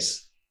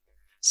face.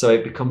 So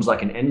it becomes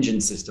like an engine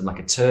system, like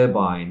a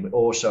turbine. It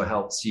also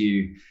helps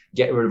you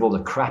get rid of all the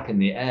crap in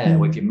the air.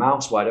 If your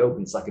mouth's wide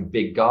open, it's like a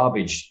big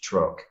garbage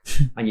truck,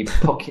 and you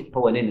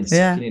pulling in and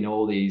sucking in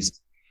all the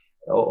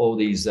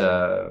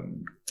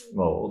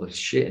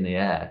shit in the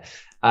air.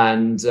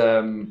 And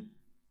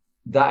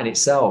that in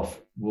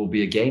itself will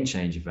be a game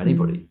changer for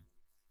anybody.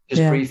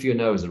 Just breathe through your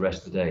nose the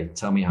rest of the day.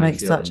 Tell me how you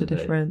feel. Makes such a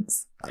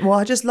difference. Well,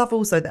 I just love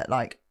also that,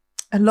 like,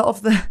 a lot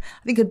of I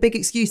think a big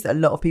excuse that a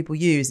lot of people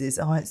use is,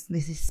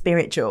 this is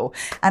spiritual.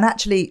 And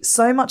actually,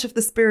 so much of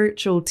the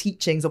spiritual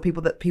teachings, or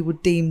people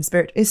deem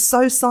spiritual, is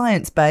so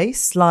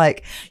science-based.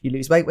 Like, you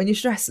lose weight when you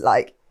stress,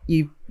 like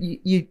you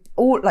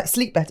all like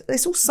sleep better.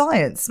 It's all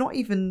science.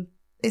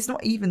 It's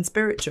not even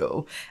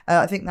spiritual.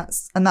 I think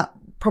that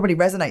probably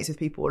resonates with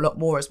people a lot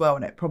more as well.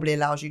 And it probably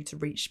allows you to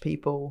reach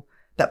people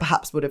that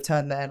perhaps would have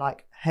turned their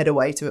like head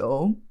away to it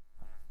all.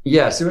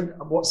 Yeah, so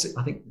what's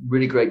I think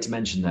really great to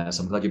mention there,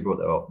 so I'm glad you brought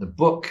that up. The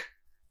book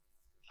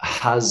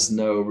has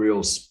no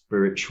real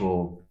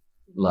spiritual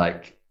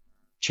like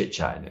chit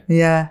chat in it.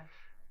 Yeah.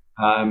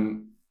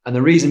 And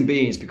the reason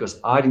being is because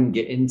I didn't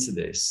get into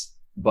this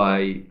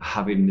by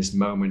having this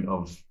moment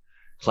of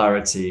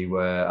clarity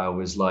where I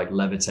was like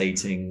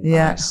levitating and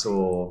I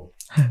saw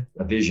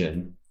a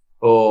vision,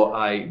 or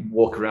I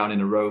walk around in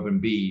a robe and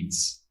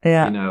beads,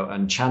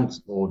 and chant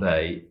all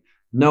day.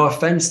 No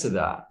offense to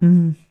that.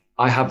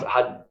 I have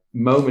had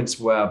moments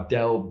where I've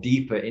delved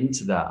deeper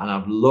into that and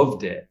I've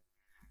loved it.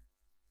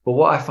 But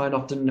what I find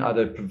often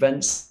either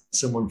prevents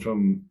someone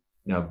from,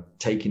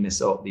 taking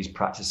these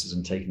practices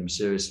and taking them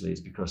seriously,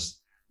 is because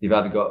they've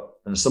either got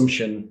an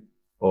assumption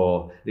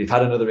or they've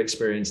had another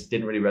experience,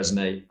 didn't really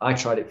resonate. I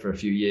tried it for a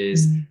few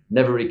years,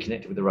 never really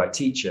connected with the right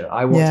teacher.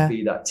 I want to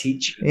be that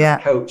teacher,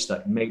 that coach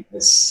that makes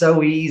it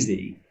so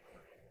easy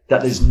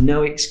that there's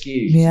no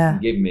excuse you can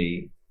give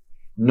me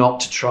not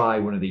to try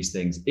one of these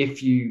things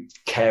if you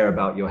care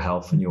about your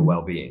health and your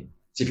well-being.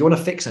 So if you want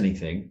to fix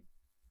anything,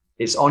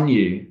 it's on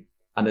you,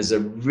 and there's a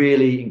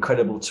really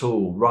incredible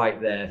tool right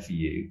there for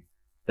you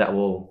that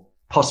will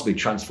possibly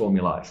transform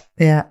your life.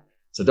 Yeah.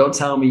 So don't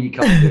tell me you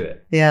can't do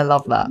it. Yeah, I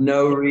love that.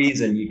 No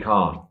reason you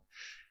can't.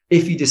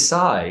 If you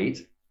decide,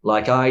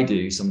 like I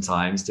do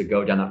sometimes, to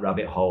go down that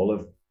rabbit hole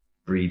of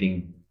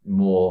breathing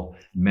more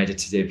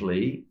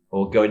meditatively,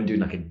 or go and do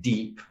like a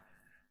deep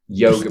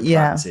yoga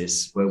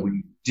practice where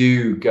we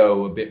do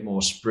go a bit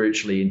more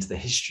spiritually into the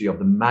history of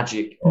the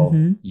magic of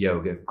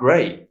yoga,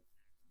 great.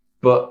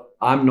 But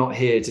I'm not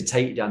here to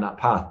take you down that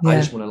path. I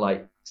just want to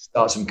like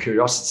start some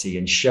curiosity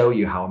and show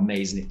you how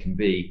amazing it can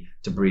be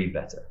to breathe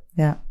better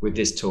with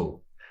this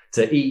tool,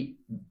 to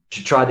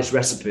try this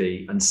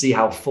recipe and see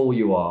how full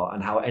you are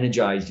and how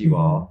energized you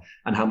are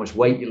and how much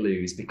weight you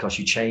lose because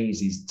you change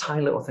these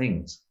tiny little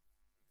things.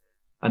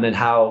 And then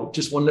how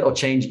just one little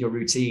change in your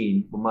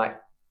routine might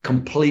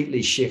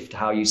completely shift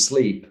how you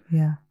sleep,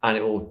 and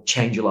it will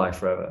change your life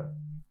forever.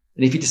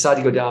 And if you decide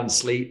to go down and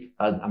sleep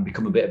and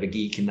become a bit of a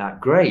geek in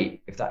that,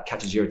 great, if that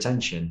catches your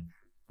attention.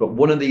 But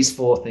one of these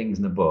 4 things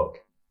in the book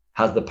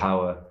has the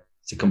power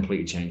to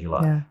completely change your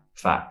life. Yeah.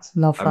 Fact.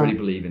 Love that. I really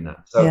believe in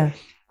that. So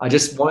I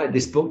just wanted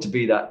this book to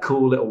be that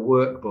cool little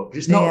workbook.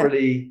 It's not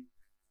really,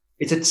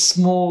 it's a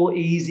small,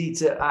 easy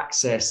to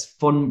access,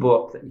 fun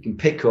book that you can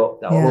pick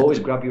up that will always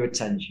grab your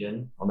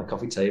attention on the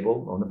coffee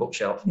table or on the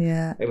bookshelf.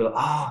 Yeah. It will like,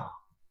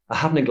 I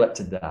have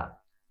neglected that.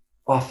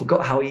 I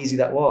forgot how easy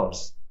that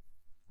was.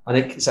 And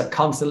it's a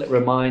constant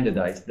reminder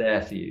that it's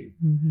there for you.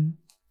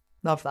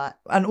 Love that.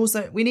 And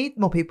also, we need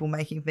more people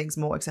making things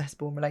more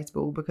accessible and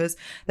relatable, because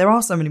there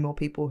are so many more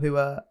people who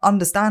are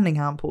understanding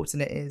how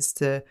important it is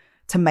to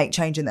make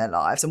change in their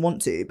lives and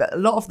want to. But a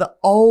lot of the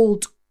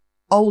old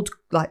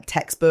like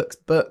textbooks,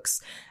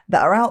 books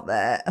that are out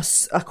there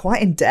are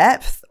quite in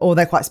depth, or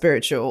they're quite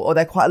spiritual, or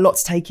they're quite a lot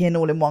to take in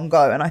all in one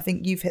go. And I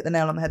think you've hit the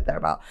nail on the head there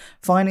about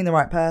finding the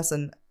right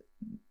person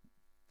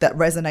that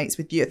resonates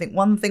with you. I think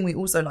one thing we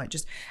also like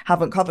just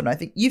haven't covered, and I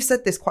think you've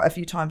said this quite a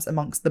few times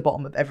amongst the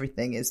bottom of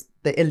everything, is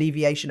the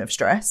alleviation of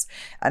stress.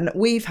 And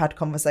we've had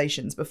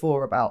conversations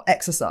before about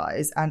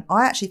exercise, and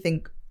I actually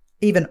think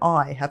even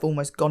I have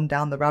almost gone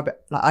down the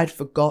rabbit, like I'd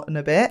forgotten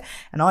a bit,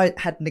 and I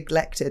had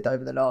neglected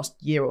over the last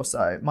year or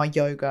so my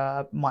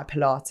yoga, my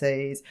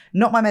Pilates,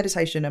 not my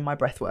meditation and my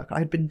breath work. I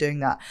had been doing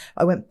that.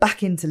 I went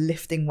back into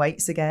lifting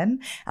weights again,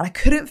 and I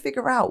couldn't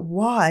figure out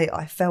why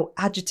I felt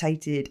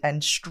agitated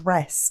and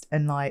stressed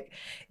and like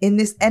in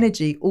this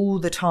energy all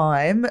the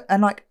time.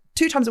 And like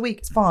 2 times a week,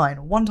 it's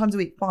fine. 1 time a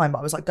week, fine. But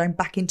I was like going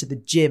back into the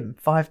gym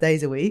 5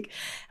 days a week.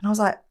 And I was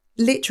like,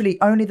 literally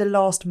only the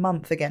last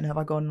month again have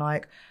I gone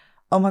like,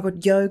 oh my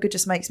God, yoga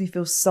just makes me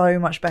feel so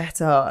much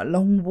better. A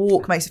long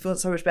walk makes me feel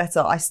so much better.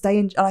 I stay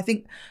in, and I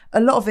think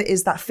a lot of it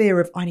is that fear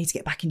of I need to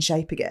get back in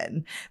shape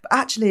again. But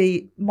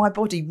actually, my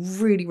body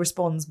really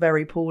responds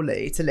very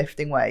poorly to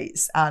lifting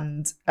weights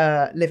and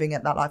living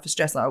at that life of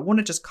stress. And I want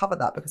to just cover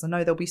that because I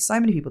know there'll be so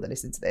many people that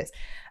listen to this.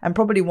 And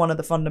probably one of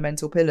the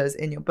fundamental pillars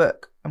in your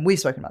book, and we've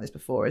spoken about this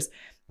before, is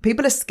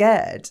people are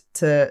scared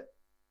to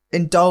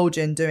indulge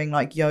in doing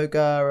like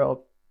yoga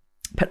or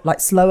like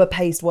slower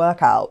paced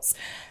workouts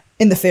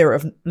in the fear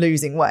of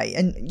losing weight.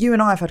 And you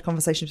and I have had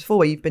conversations before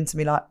where you've been to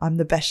me like, I'm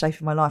the best shape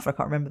of my life. I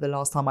can't remember the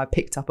last time I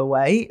picked up a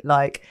weight.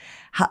 Like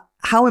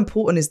how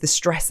important is the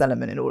stress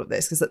element in all of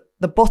this? Because at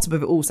the bottom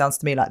of it all sounds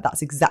to me like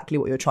that's exactly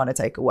what you're trying to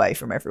take away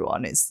from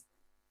everyone, is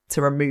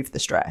to remove the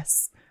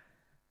stress.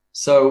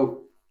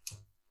 So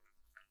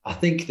I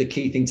think the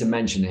key thing to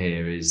mention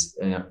here is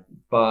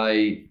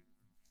by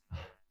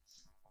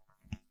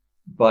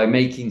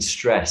making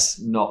stress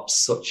not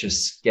such a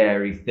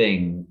scary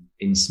thing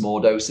in small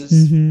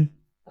doses,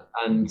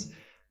 and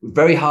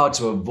very hard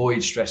to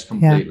avoid stress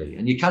completely.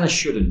 And you kind of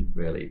shouldn't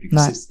really,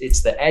 because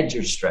it's the edge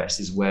of stress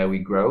is where we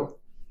grow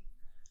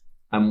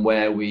and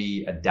where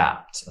we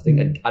adapt. I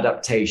think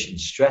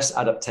stress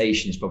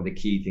adaptation is probably the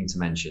key thing to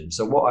mention.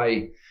 So what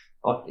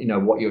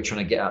you're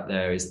trying to get at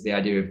there is the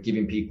idea of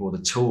giving people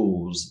the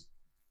tools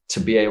to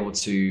be able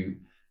to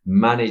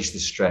manage the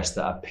stress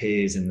that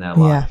appears in their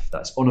life.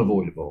 That's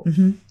unavoidable,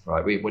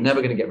 right? We're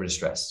never going to get rid of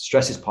stress.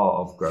 Stress is part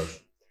of growth.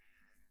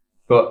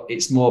 But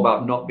it's more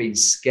about not being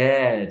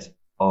scared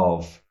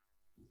of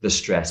the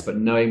stress, but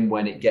knowing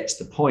when it gets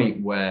to the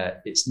point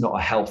where it's not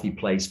a healthy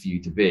place for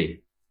you to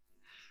be.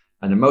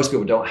 And then most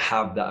people don't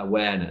have that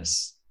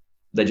awareness.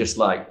 They're just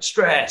like,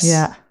 stress.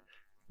 Yeah.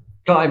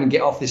 Can't even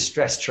get off this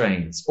stress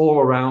train. It's all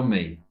around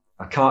me.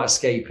 I can't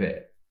escape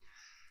it.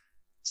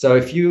 So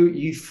if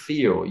you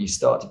feel you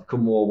start to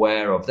become more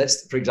aware of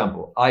this, for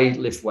example, I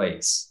lift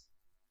weights.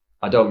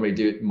 I don't really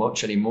do it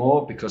much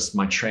anymore because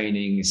my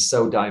training is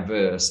so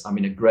diverse. I'm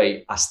in a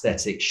great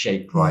aesthetic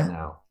shape right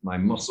now. My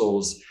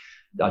muscles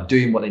are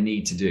doing what they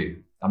need to do.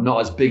 I'm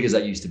not as big as I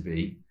used to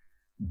be,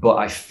 but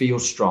I feel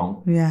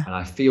strong and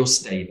I feel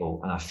stable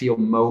and I feel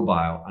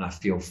mobile and I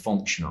feel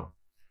functional.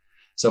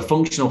 So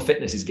functional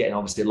fitness is getting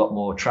obviously a lot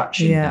more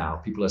traction now.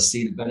 People are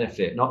seeing the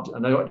benefit. I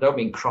don't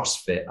mean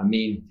CrossFit. I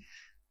mean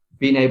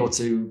being able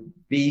to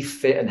be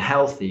fit and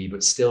healthy,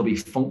 but still be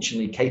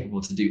functionally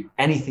capable to do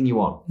anything you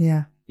want.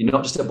 Yeah. You're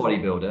not just a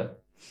bodybuilder.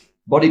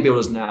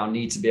 Bodybuilders now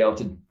need to be able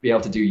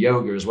to do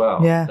yoga as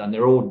well. Yeah. And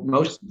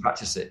most of them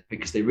practice it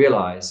because they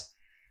realize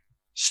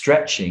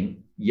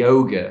stretching,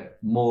 yoga,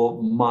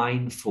 more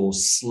mindful,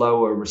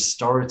 slower,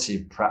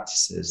 restorative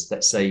practices,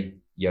 let's say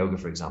yoga,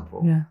 for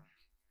example,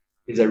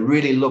 is a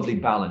really lovely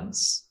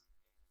balance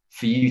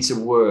for you to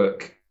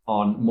work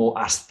on more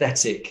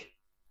aesthetic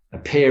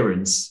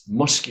appearance,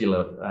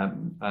 muscular.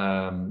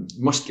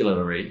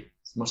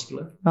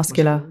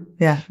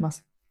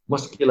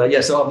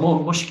 So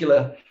more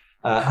muscular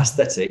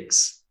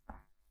aesthetics,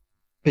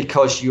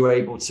 because you're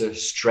able to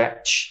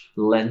stretch,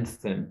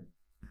 lengthen,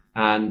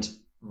 and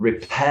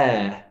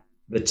repair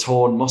the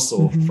torn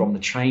muscle from the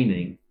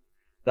training,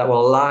 that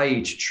will allow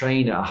you to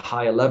train at a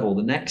higher level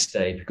the next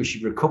day because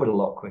you've recovered a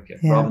lot quicker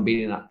rather than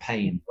being in that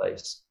pain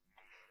place.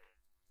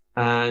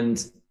 And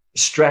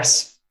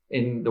stress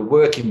in the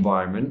work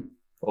environment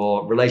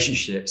or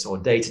relationships or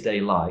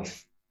day-to-day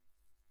life,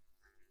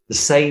 the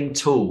same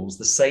tools,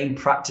 the same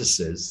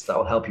practices that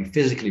will help you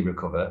physically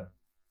recover,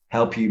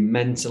 help you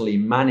mentally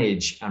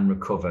manage and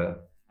recover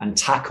and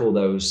tackle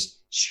those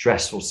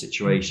stressful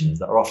situations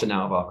that are often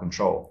out of our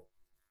control.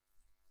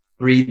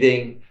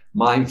 Breathing,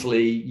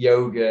 mindfully,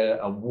 yoga,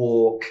 a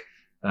walk,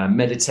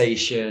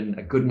 meditation,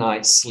 a good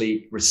night's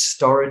sleep,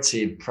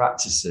 restorative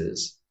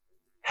practices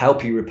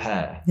help you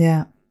repair,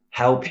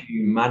 help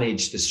you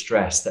manage the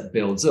stress that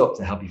builds up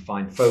to help you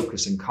find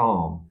focus and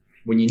calm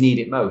when you need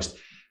it most.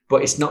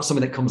 But it's not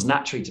something that comes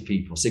naturally to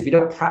people. So if you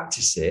don't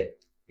practice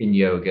it in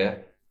yoga,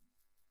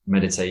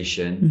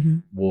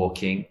 meditation,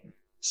 walking,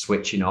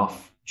 switching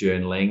off,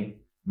 journaling,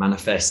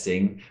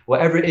 manifesting,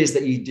 whatever it is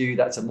that you do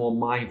that's a more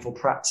mindful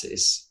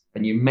practice,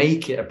 and you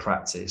make it a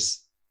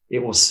practice, it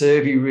will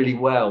serve you really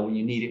well when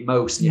you need it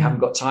most and you haven't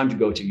got time to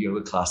go to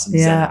yoga class and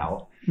zen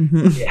out.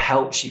 It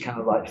helps you kind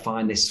of like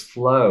find this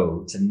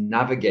flow to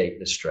navigate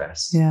the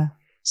stress.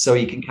 So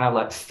you can kind of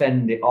like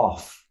fend it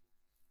off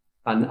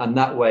and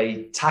that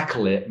way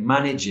tackle it,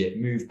 manage it,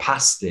 move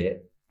past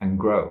it and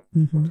grow.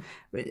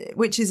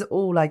 Which is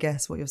all, I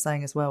guess, what you're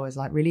saying as well, is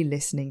like really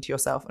listening to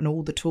yourself, and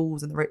all the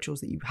tools and the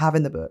rituals that you have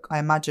in the book, I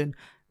imagine,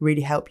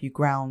 really help you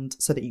ground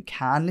so that you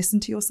can listen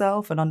to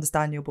yourself and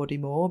understand your body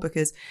more.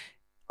 Because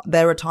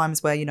there are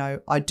times where, you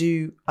know, I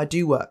do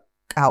work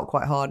out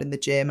quite hard in the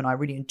gym and I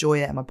really enjoy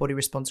it and my body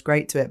responds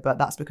great to it, but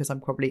that's because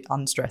I'm probably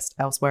unstressed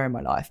elsewhere in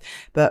my life.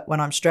 But when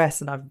I'm stressed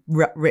and I've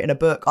written a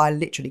book, I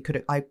literally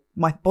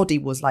my body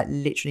was like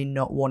literally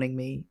not wanting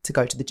me to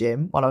go to the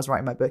gym while I was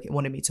writing my book. It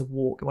wanted me to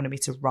walk, it wanted me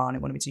to run,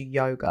 it wanted me to do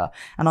yoga,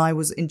 and I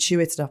was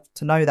intuitive enough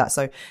to know that.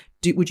 So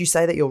would you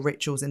say that your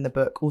rituals in the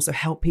book also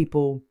help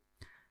people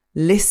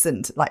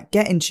listen to, like,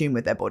 get in tune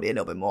with their body a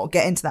little bit more,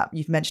 get into that,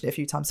 you've mentioned it a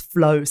few times,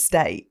 flow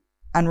state,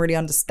 and really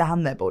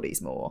understand their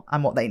bodies more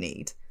and what they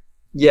need?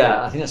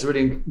 Yeah, I think that's a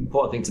really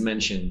important thing to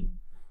mention.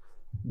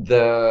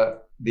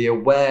 The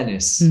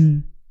awareness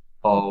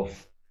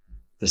of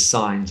the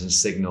signs and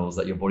signals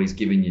that your body's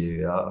giving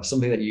you are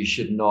something that you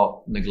should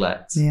not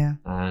neglect.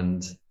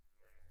 And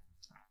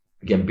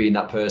again, being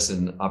that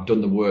person, I've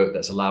done the work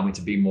that's allowed me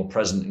to be more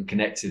present and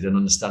connected and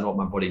understand what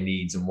my body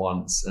needs and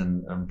wants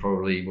and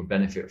probably would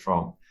benefit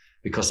from,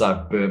 because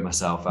I've burnt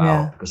myself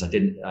out, because I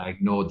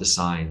ignored the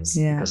signs,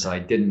 because I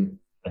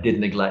did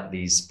neglect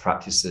these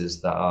practices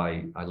that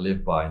I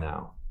live by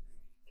now,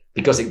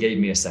 because it gave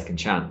me a second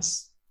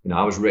chance. You know,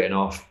 I was written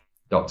off.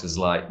 Doctors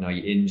like, no,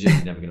 you're injured,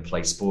 you're never going to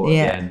play sport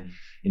again.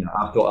 You know,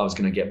 I thought I was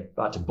going to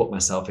had to book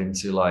myself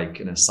into like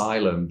an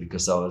asylum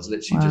because I was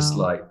literally just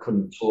like,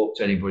 couldn't talk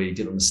to anybody,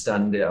 didn't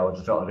understand it. I felt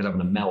like I was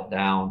having a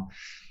meltdown.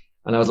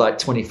 And I was like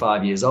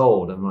 25 years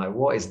old. I'm like,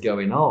 what is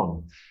going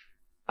on?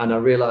 And I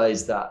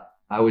realized that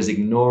I was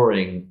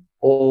ignoring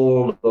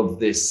all of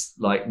this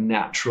like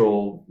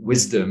natural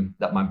wisdom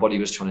that my body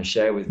was trying to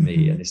share with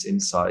me and this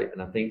insight.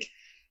 And I think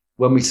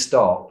when we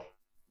stop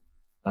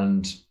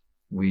and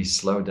we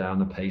slow down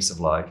the pace of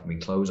life and we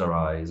close our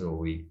eyes, or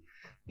we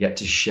get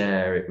to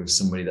share it with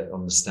somebody that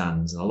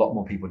understands, and a lot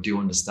more people do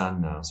understand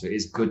now, so it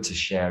is good to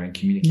share and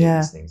communicate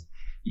these things.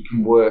 You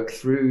can work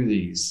through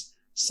these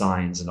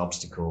signs and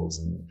obstacles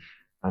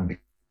and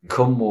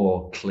become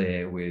more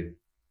clear with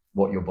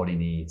what your body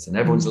needs. And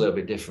everyone's a little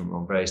bit different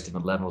on various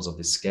different levels of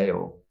this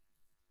scale.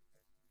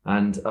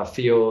 And I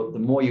feel the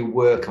more you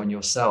work on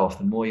yourself,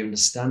 the more you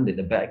understand it,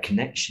 the better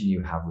connection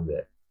you have with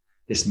it.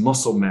 This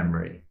muscle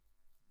memory,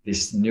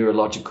 this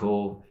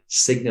neurological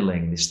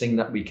signaling, this thing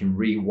that we can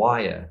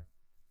rewire.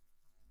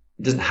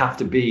 It doesn't have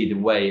to be the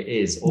way it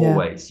is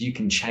always. You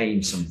can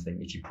change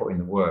something if you put in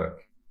the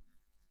work.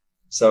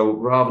 So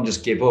rather than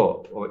just give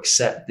up or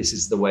accept this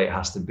is the way it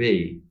has to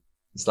be,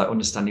 it's like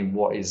understanding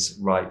what is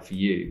right for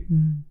you.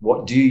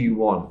 What do you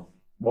want?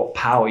 What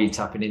power are you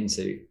tapping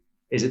into?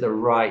 Is it the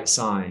right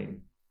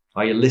sign?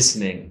 Are you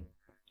listening?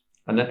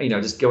 And then, you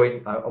know, just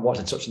going, I want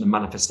to touch on the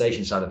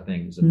manifestation side of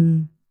things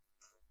and,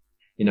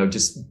 you know,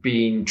 just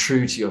being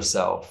true to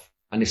yourself.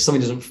 And if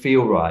something doesn't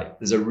feel right,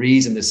 there's a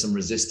reason there's some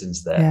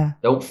resistance there.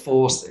 Don't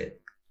force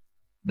it.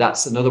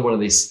 That's another one of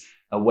these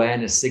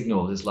awareness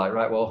signals. Is like,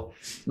 right, well,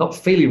 not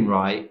feeling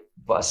right,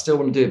 but I still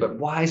want to do it. But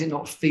why is it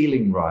not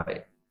feeling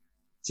right?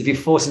 So if you're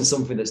forcing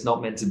something that's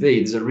not meant to be,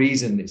 there's a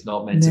reason it's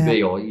not meant to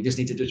be, or you just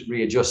need to just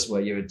readjust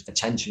where your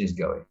attention is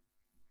going.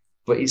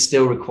 but it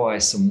still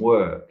requires some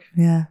work.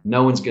 Yeah.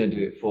 No one's going to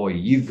do it for you.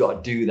 You've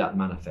got to do that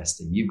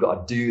manifesting. You've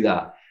got to do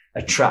that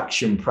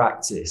attraction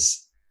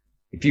practice.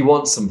 If you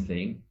want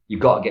something,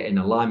 you've got to get in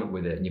alignment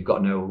with it, and you've got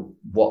to know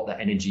what that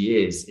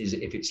energy is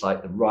if it's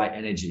like the right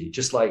energy.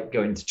 Just like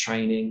going to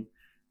training,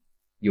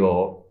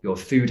 your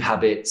food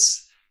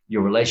habits,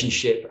 your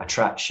relationship,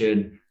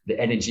 attraction, the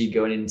energy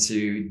going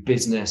into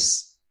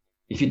business.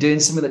 If you're doing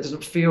something that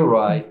doesn't feel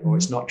right, or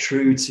it's not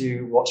true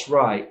to what's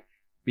right,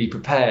 be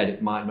prepared.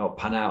 It might not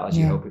pan out as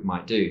you hope it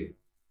might do.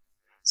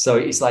 So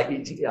it's like,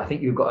 I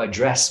think you've got to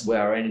address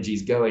where our energy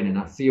is going. And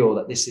I feel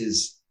that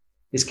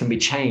this can be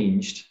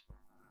changed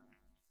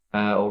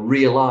or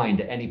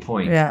realigned at any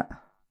point. Yeah.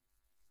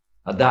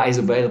 That is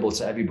available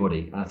to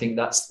everybody. And I think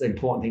that's the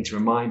important thing to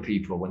remind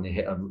people when they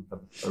hit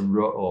a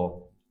rut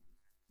or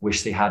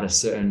wish they had a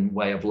certain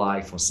way of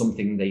life or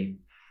something they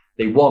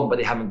want, but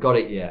they haven't got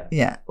it yet.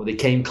 Yeah. Or they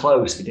came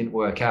close, it didn't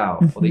work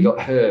out, or they got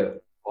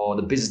hurt, or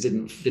the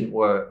business didn't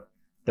work.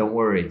 Don't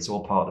worry, it's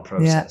all part of the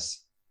process.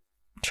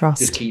 Yeah.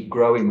 Trust. Just keep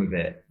growing with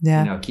it.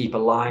 Yeah. You know, keep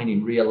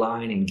aligning,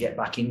 realigning, get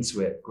back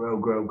into it. Grow.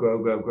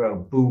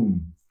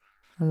 Boom.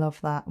 I love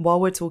that.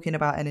 While we're talking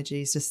about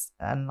energies,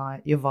 and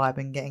like your vibe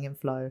and getting in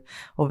flow,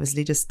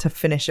 obviously, just to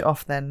finish it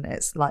off, then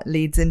it's like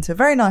leads into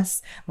very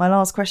nice. My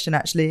last question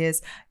actually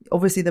is,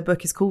 obviously the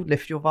book is called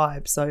Lift Your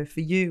Vibe. So for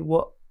you,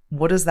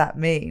 what does that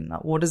mean?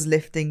 Like, what does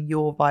lifting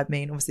your vibe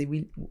mean? Obviously,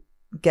 we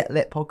Get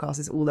Lit podcast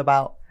is all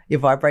about your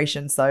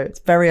vibration, so it's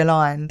very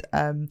aligned.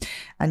 And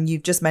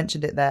you've just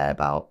mentioned it there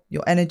about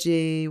your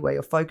energy, where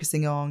you're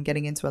focusing on,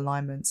 getting into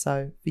alignment.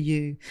 So for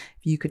you,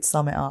 if you could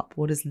sum it up,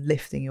 what does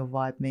lifting your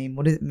vibe mean?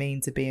 What does it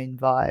mean to be in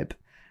vibe?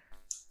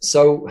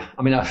 So,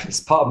 I mean, it's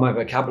part of my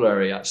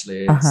vocabulary,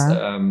 actually.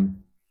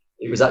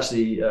 It was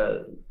actually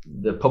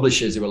the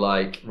publishers who were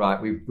like, right,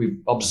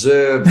 we've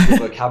observed the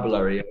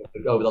vocabulary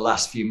over the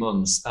last few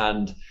months,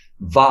 and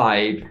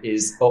vibe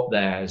is up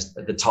there as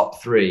the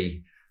top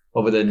three,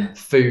 other than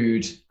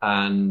food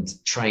and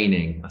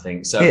training, I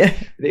think. So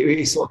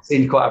it sort of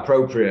seemed quite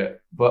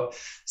appropriate. But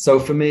so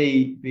for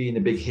me, being the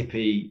big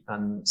hippie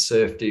and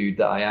surf dude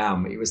that I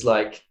am, it was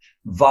like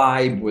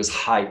vibe was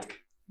hype.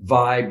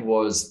 Vibe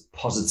was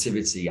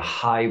positivity. A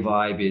high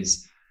vibe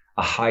is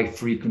a high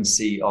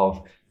frequency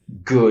of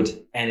good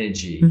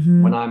energy.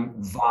 When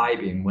I'm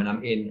vibing, when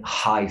I'm in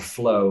high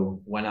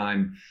flow, when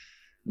I'm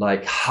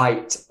like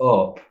hyped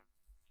up,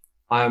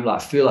 I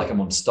feel like I'm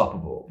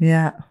unstoppable.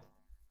 Yeah.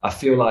 I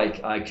feel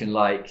like I can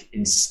like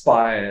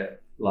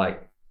inspire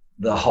like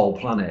the whole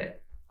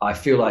planet. I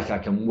feel like I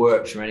can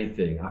work through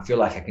anything. I feel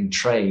like I can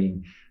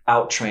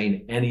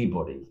out-train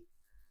anybody.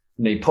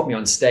 You know, you put me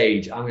on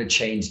stage, I'm going to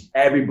change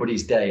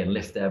everybody's day and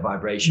lift their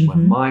vibration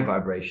when my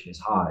vibration is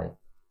high.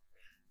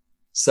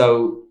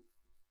 So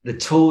the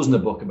tools in the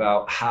book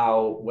about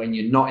how, when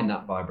you're not in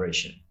that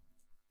vibration,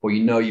 or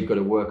you know you've got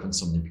to work on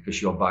something because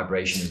your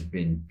vibration has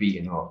been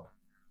beaten up,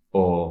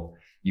 or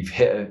you've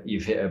hit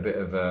a bit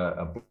of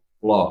a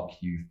block,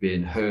 you've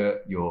been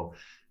hurt,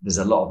 there's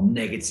a lot of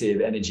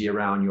negative energy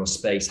around your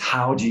space.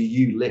 How do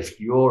you lift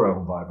your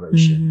own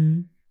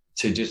vibration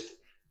to just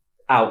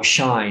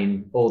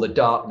outshine all the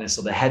darkness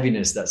or the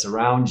heaviness that's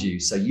around you,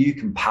 so you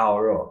can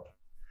power up?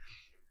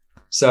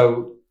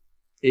 So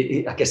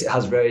I guess it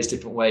has various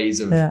different ways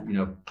of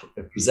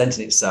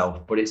presenting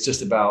itself, but it's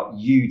just about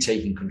you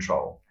taking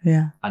control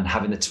and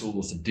having the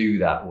tools to do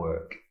that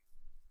work.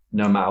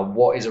 No matter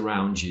what is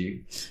around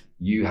you,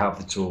 you have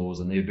the tools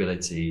and the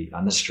ability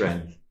and the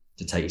strength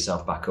to take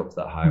yourself back up to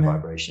that higher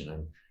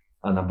vibration.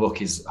 And the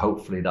book is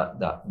hopefully that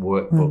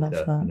workbook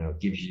that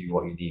gives you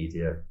what you need.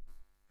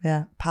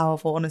 Yeah,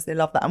 powerful. Honestly,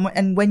 love that.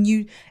 And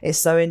when it's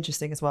so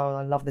interesting as well.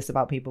 I love this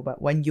about people,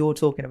 but when you're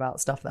talking about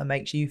stuff that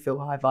makes you feel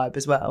high vibe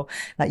as well,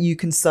 like you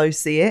can so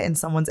see it in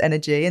someone's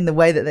energy and the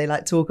way that they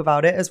like talk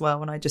about it as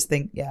well. And I just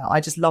think,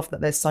 I just love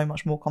that there's so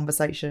much more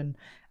conversation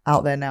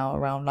out there now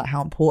around like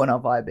how important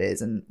our vibe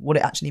is and what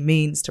it actually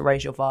means to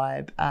raise your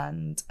vibe.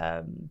 And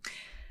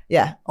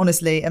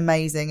honestly,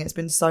 amazing. It's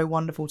been so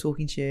wonderful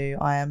talking to you.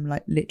 I am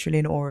like literally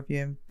in awe of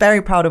you. I'm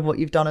very proud of what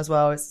you've done as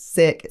well. It's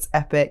sick. It's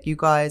epic. You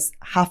guys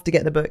have to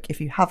get the book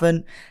if you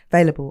haven't.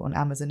 Available on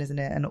Amazon, isn't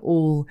it? And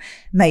all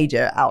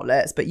major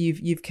outlets. But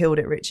you've killed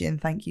it, Richie.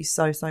 And thank you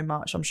so, so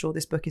much. I'm sure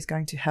this book is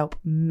going to help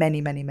many,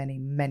 many, many,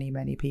 many,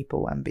 many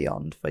people and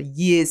beyond for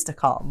years to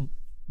come.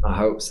 I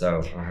hope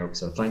so.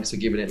 Thanks for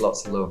giving it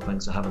lots of love.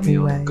 Thanks for having me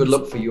on. Good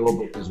luck for your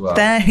book as well.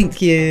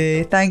 Thank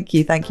you.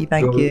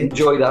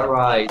 Enjoy that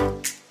ride.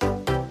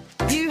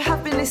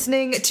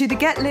 Listening to the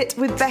Get Lit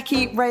with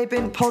Becky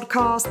Rabin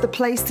podcast, the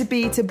place to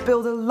be to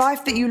build a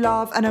life that you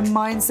love and a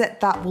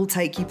mindset that will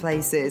take you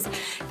places.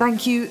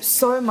 Thank you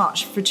so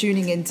much for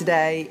tuning in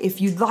today.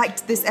 If you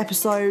liked this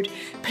episode,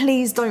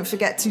 please don't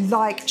forget to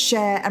like,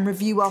 share and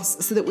review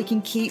us so that we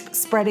can keep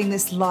spreading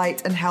this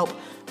light and help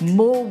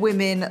more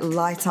women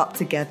light up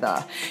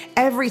together.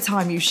 Every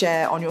time you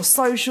share on your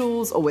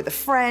socials or with a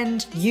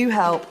friend, you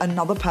help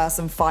another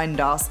person find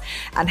us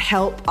and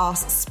help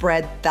us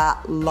spread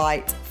that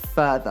light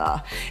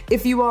further.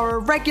 If you are a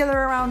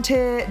regular around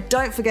here,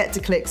 don't forget to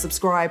click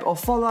subscribe or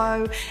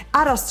follow,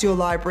 add us to your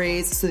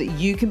libraries so that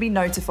you can be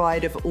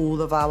notified of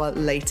all of our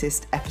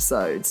latest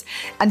episodes.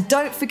 And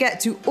don't forget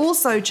to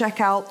also check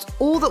out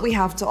all that we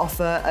have to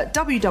offer at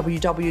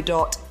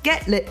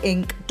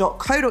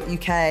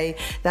www.getlitinc.co.uk.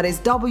 That is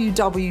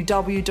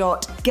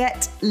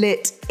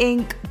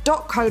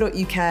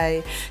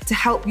www.getlitinc.co.uk to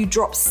help you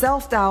drop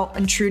self-doubt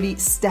and truly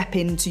step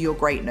into your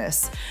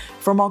greatness.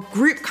 From our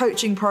group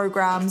coaching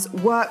programs,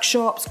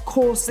 workshops,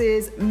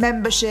 courses,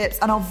 memberships,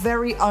 and our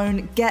very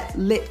own Get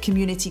Lit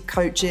community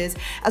coaches,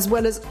 as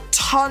well as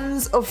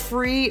tons of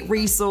free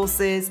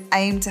resources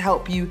aimed to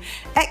help you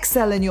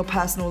excel in your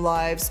personal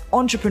lives,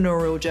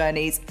 entrepreneurial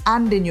journeys,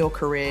 and in your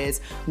careers,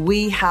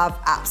 we have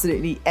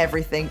absolutely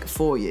everything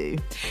for you.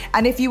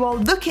 And if you are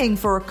looking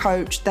for a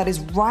coach that is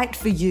right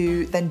for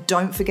you, then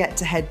don't forget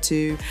to head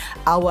to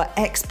our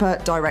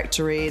expert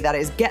directory. That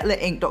is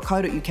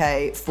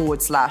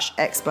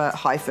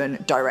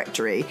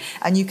getlitinc.co.uk/expert-directory.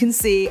 And you can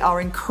see our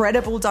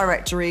incredible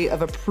directory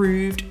of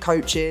approved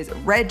coaches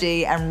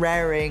ready and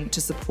raring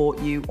to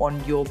support you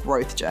on your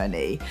growth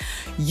journey.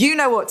 You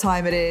know what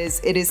time it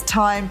is. It is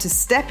time to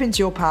step into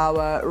your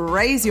power,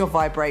 raise your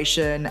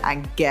vibration,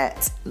 and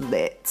get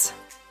lit.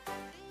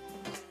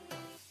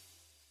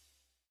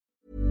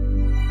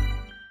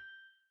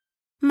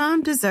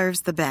 Mom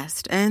deserves the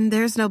best, and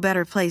there's no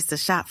better place to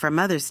shop for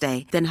Mother's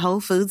Day than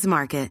Whole Foods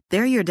Market.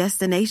 They're your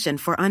destination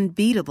for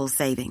unbeatable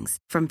savings,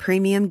 from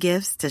premium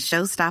gifts to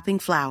show-stopping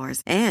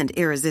flowers and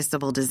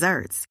irresistible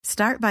desserts.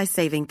 Start by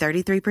saving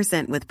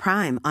 33% with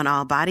Prime on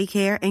all body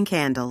care and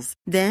candles.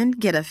 Then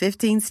get a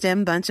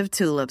 15-stem bunch of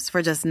tulips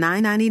for just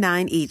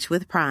 $9.99 each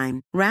with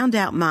Prime. Round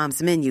out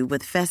Mom's menu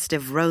with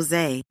festive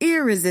rosé,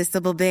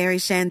 irresistible berry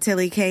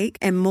chantilly cake,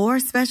 and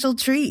more special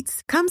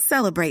treats. Come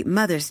celebrate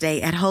Mother's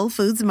Day at Whole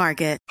Foods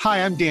Market.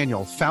 Hi, I'm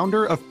Daniel,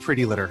 founder of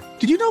Pretty Litter.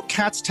 Did you know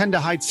cats tend to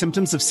hide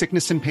symptoms of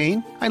sickness and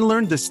pain? I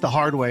learned this the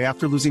hard way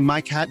after losing my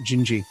cat,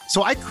 Gingy.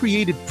 So I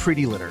created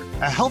Pretty Litter,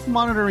 a health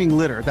monitoring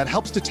litter that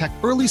helps detect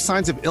early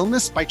signs of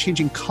illness by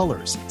changing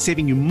colors,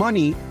 saving you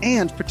money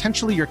and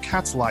potentially your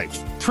cat's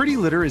life. Pretty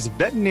Litter is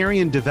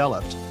veterinarian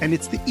developed, and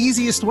it's the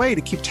easiest way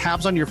to keep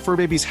tabs on your fur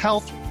baby's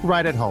health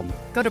right at home.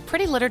 Go to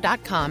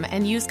prettylitter.com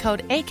and use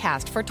code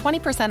ACAST for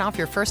 20% off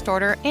your first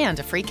order and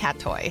a free cat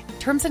toy.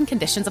 Terms and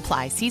conditions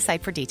apply. See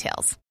site for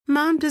details.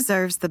 Mom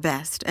deserves the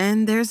best,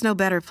 and there's no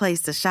better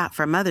place to shop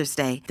for Mother's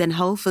Day than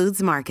Whole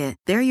Foods Market.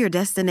 They're your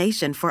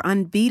destination for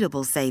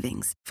unbeatable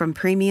savings, from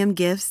premium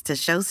gifts to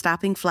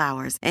show-stopping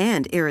flowers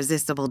and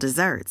irresistible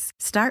desserts.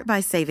 Start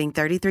by saving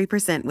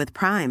 33% with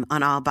Prime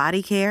on all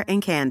body care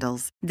and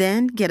candles.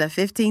 Then get a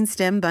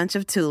 15-stem bunch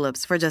of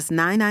tulips for just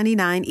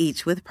 $9.99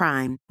 each with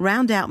Prime.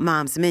 Round out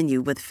Mom's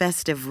menu with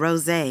festive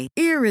rosé,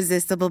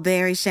 irresistible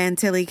berry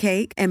chantilly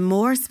cake, and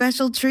more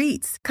special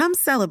treats. Come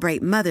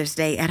celebrate Mother's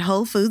Day at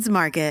Whole Foods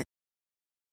Market.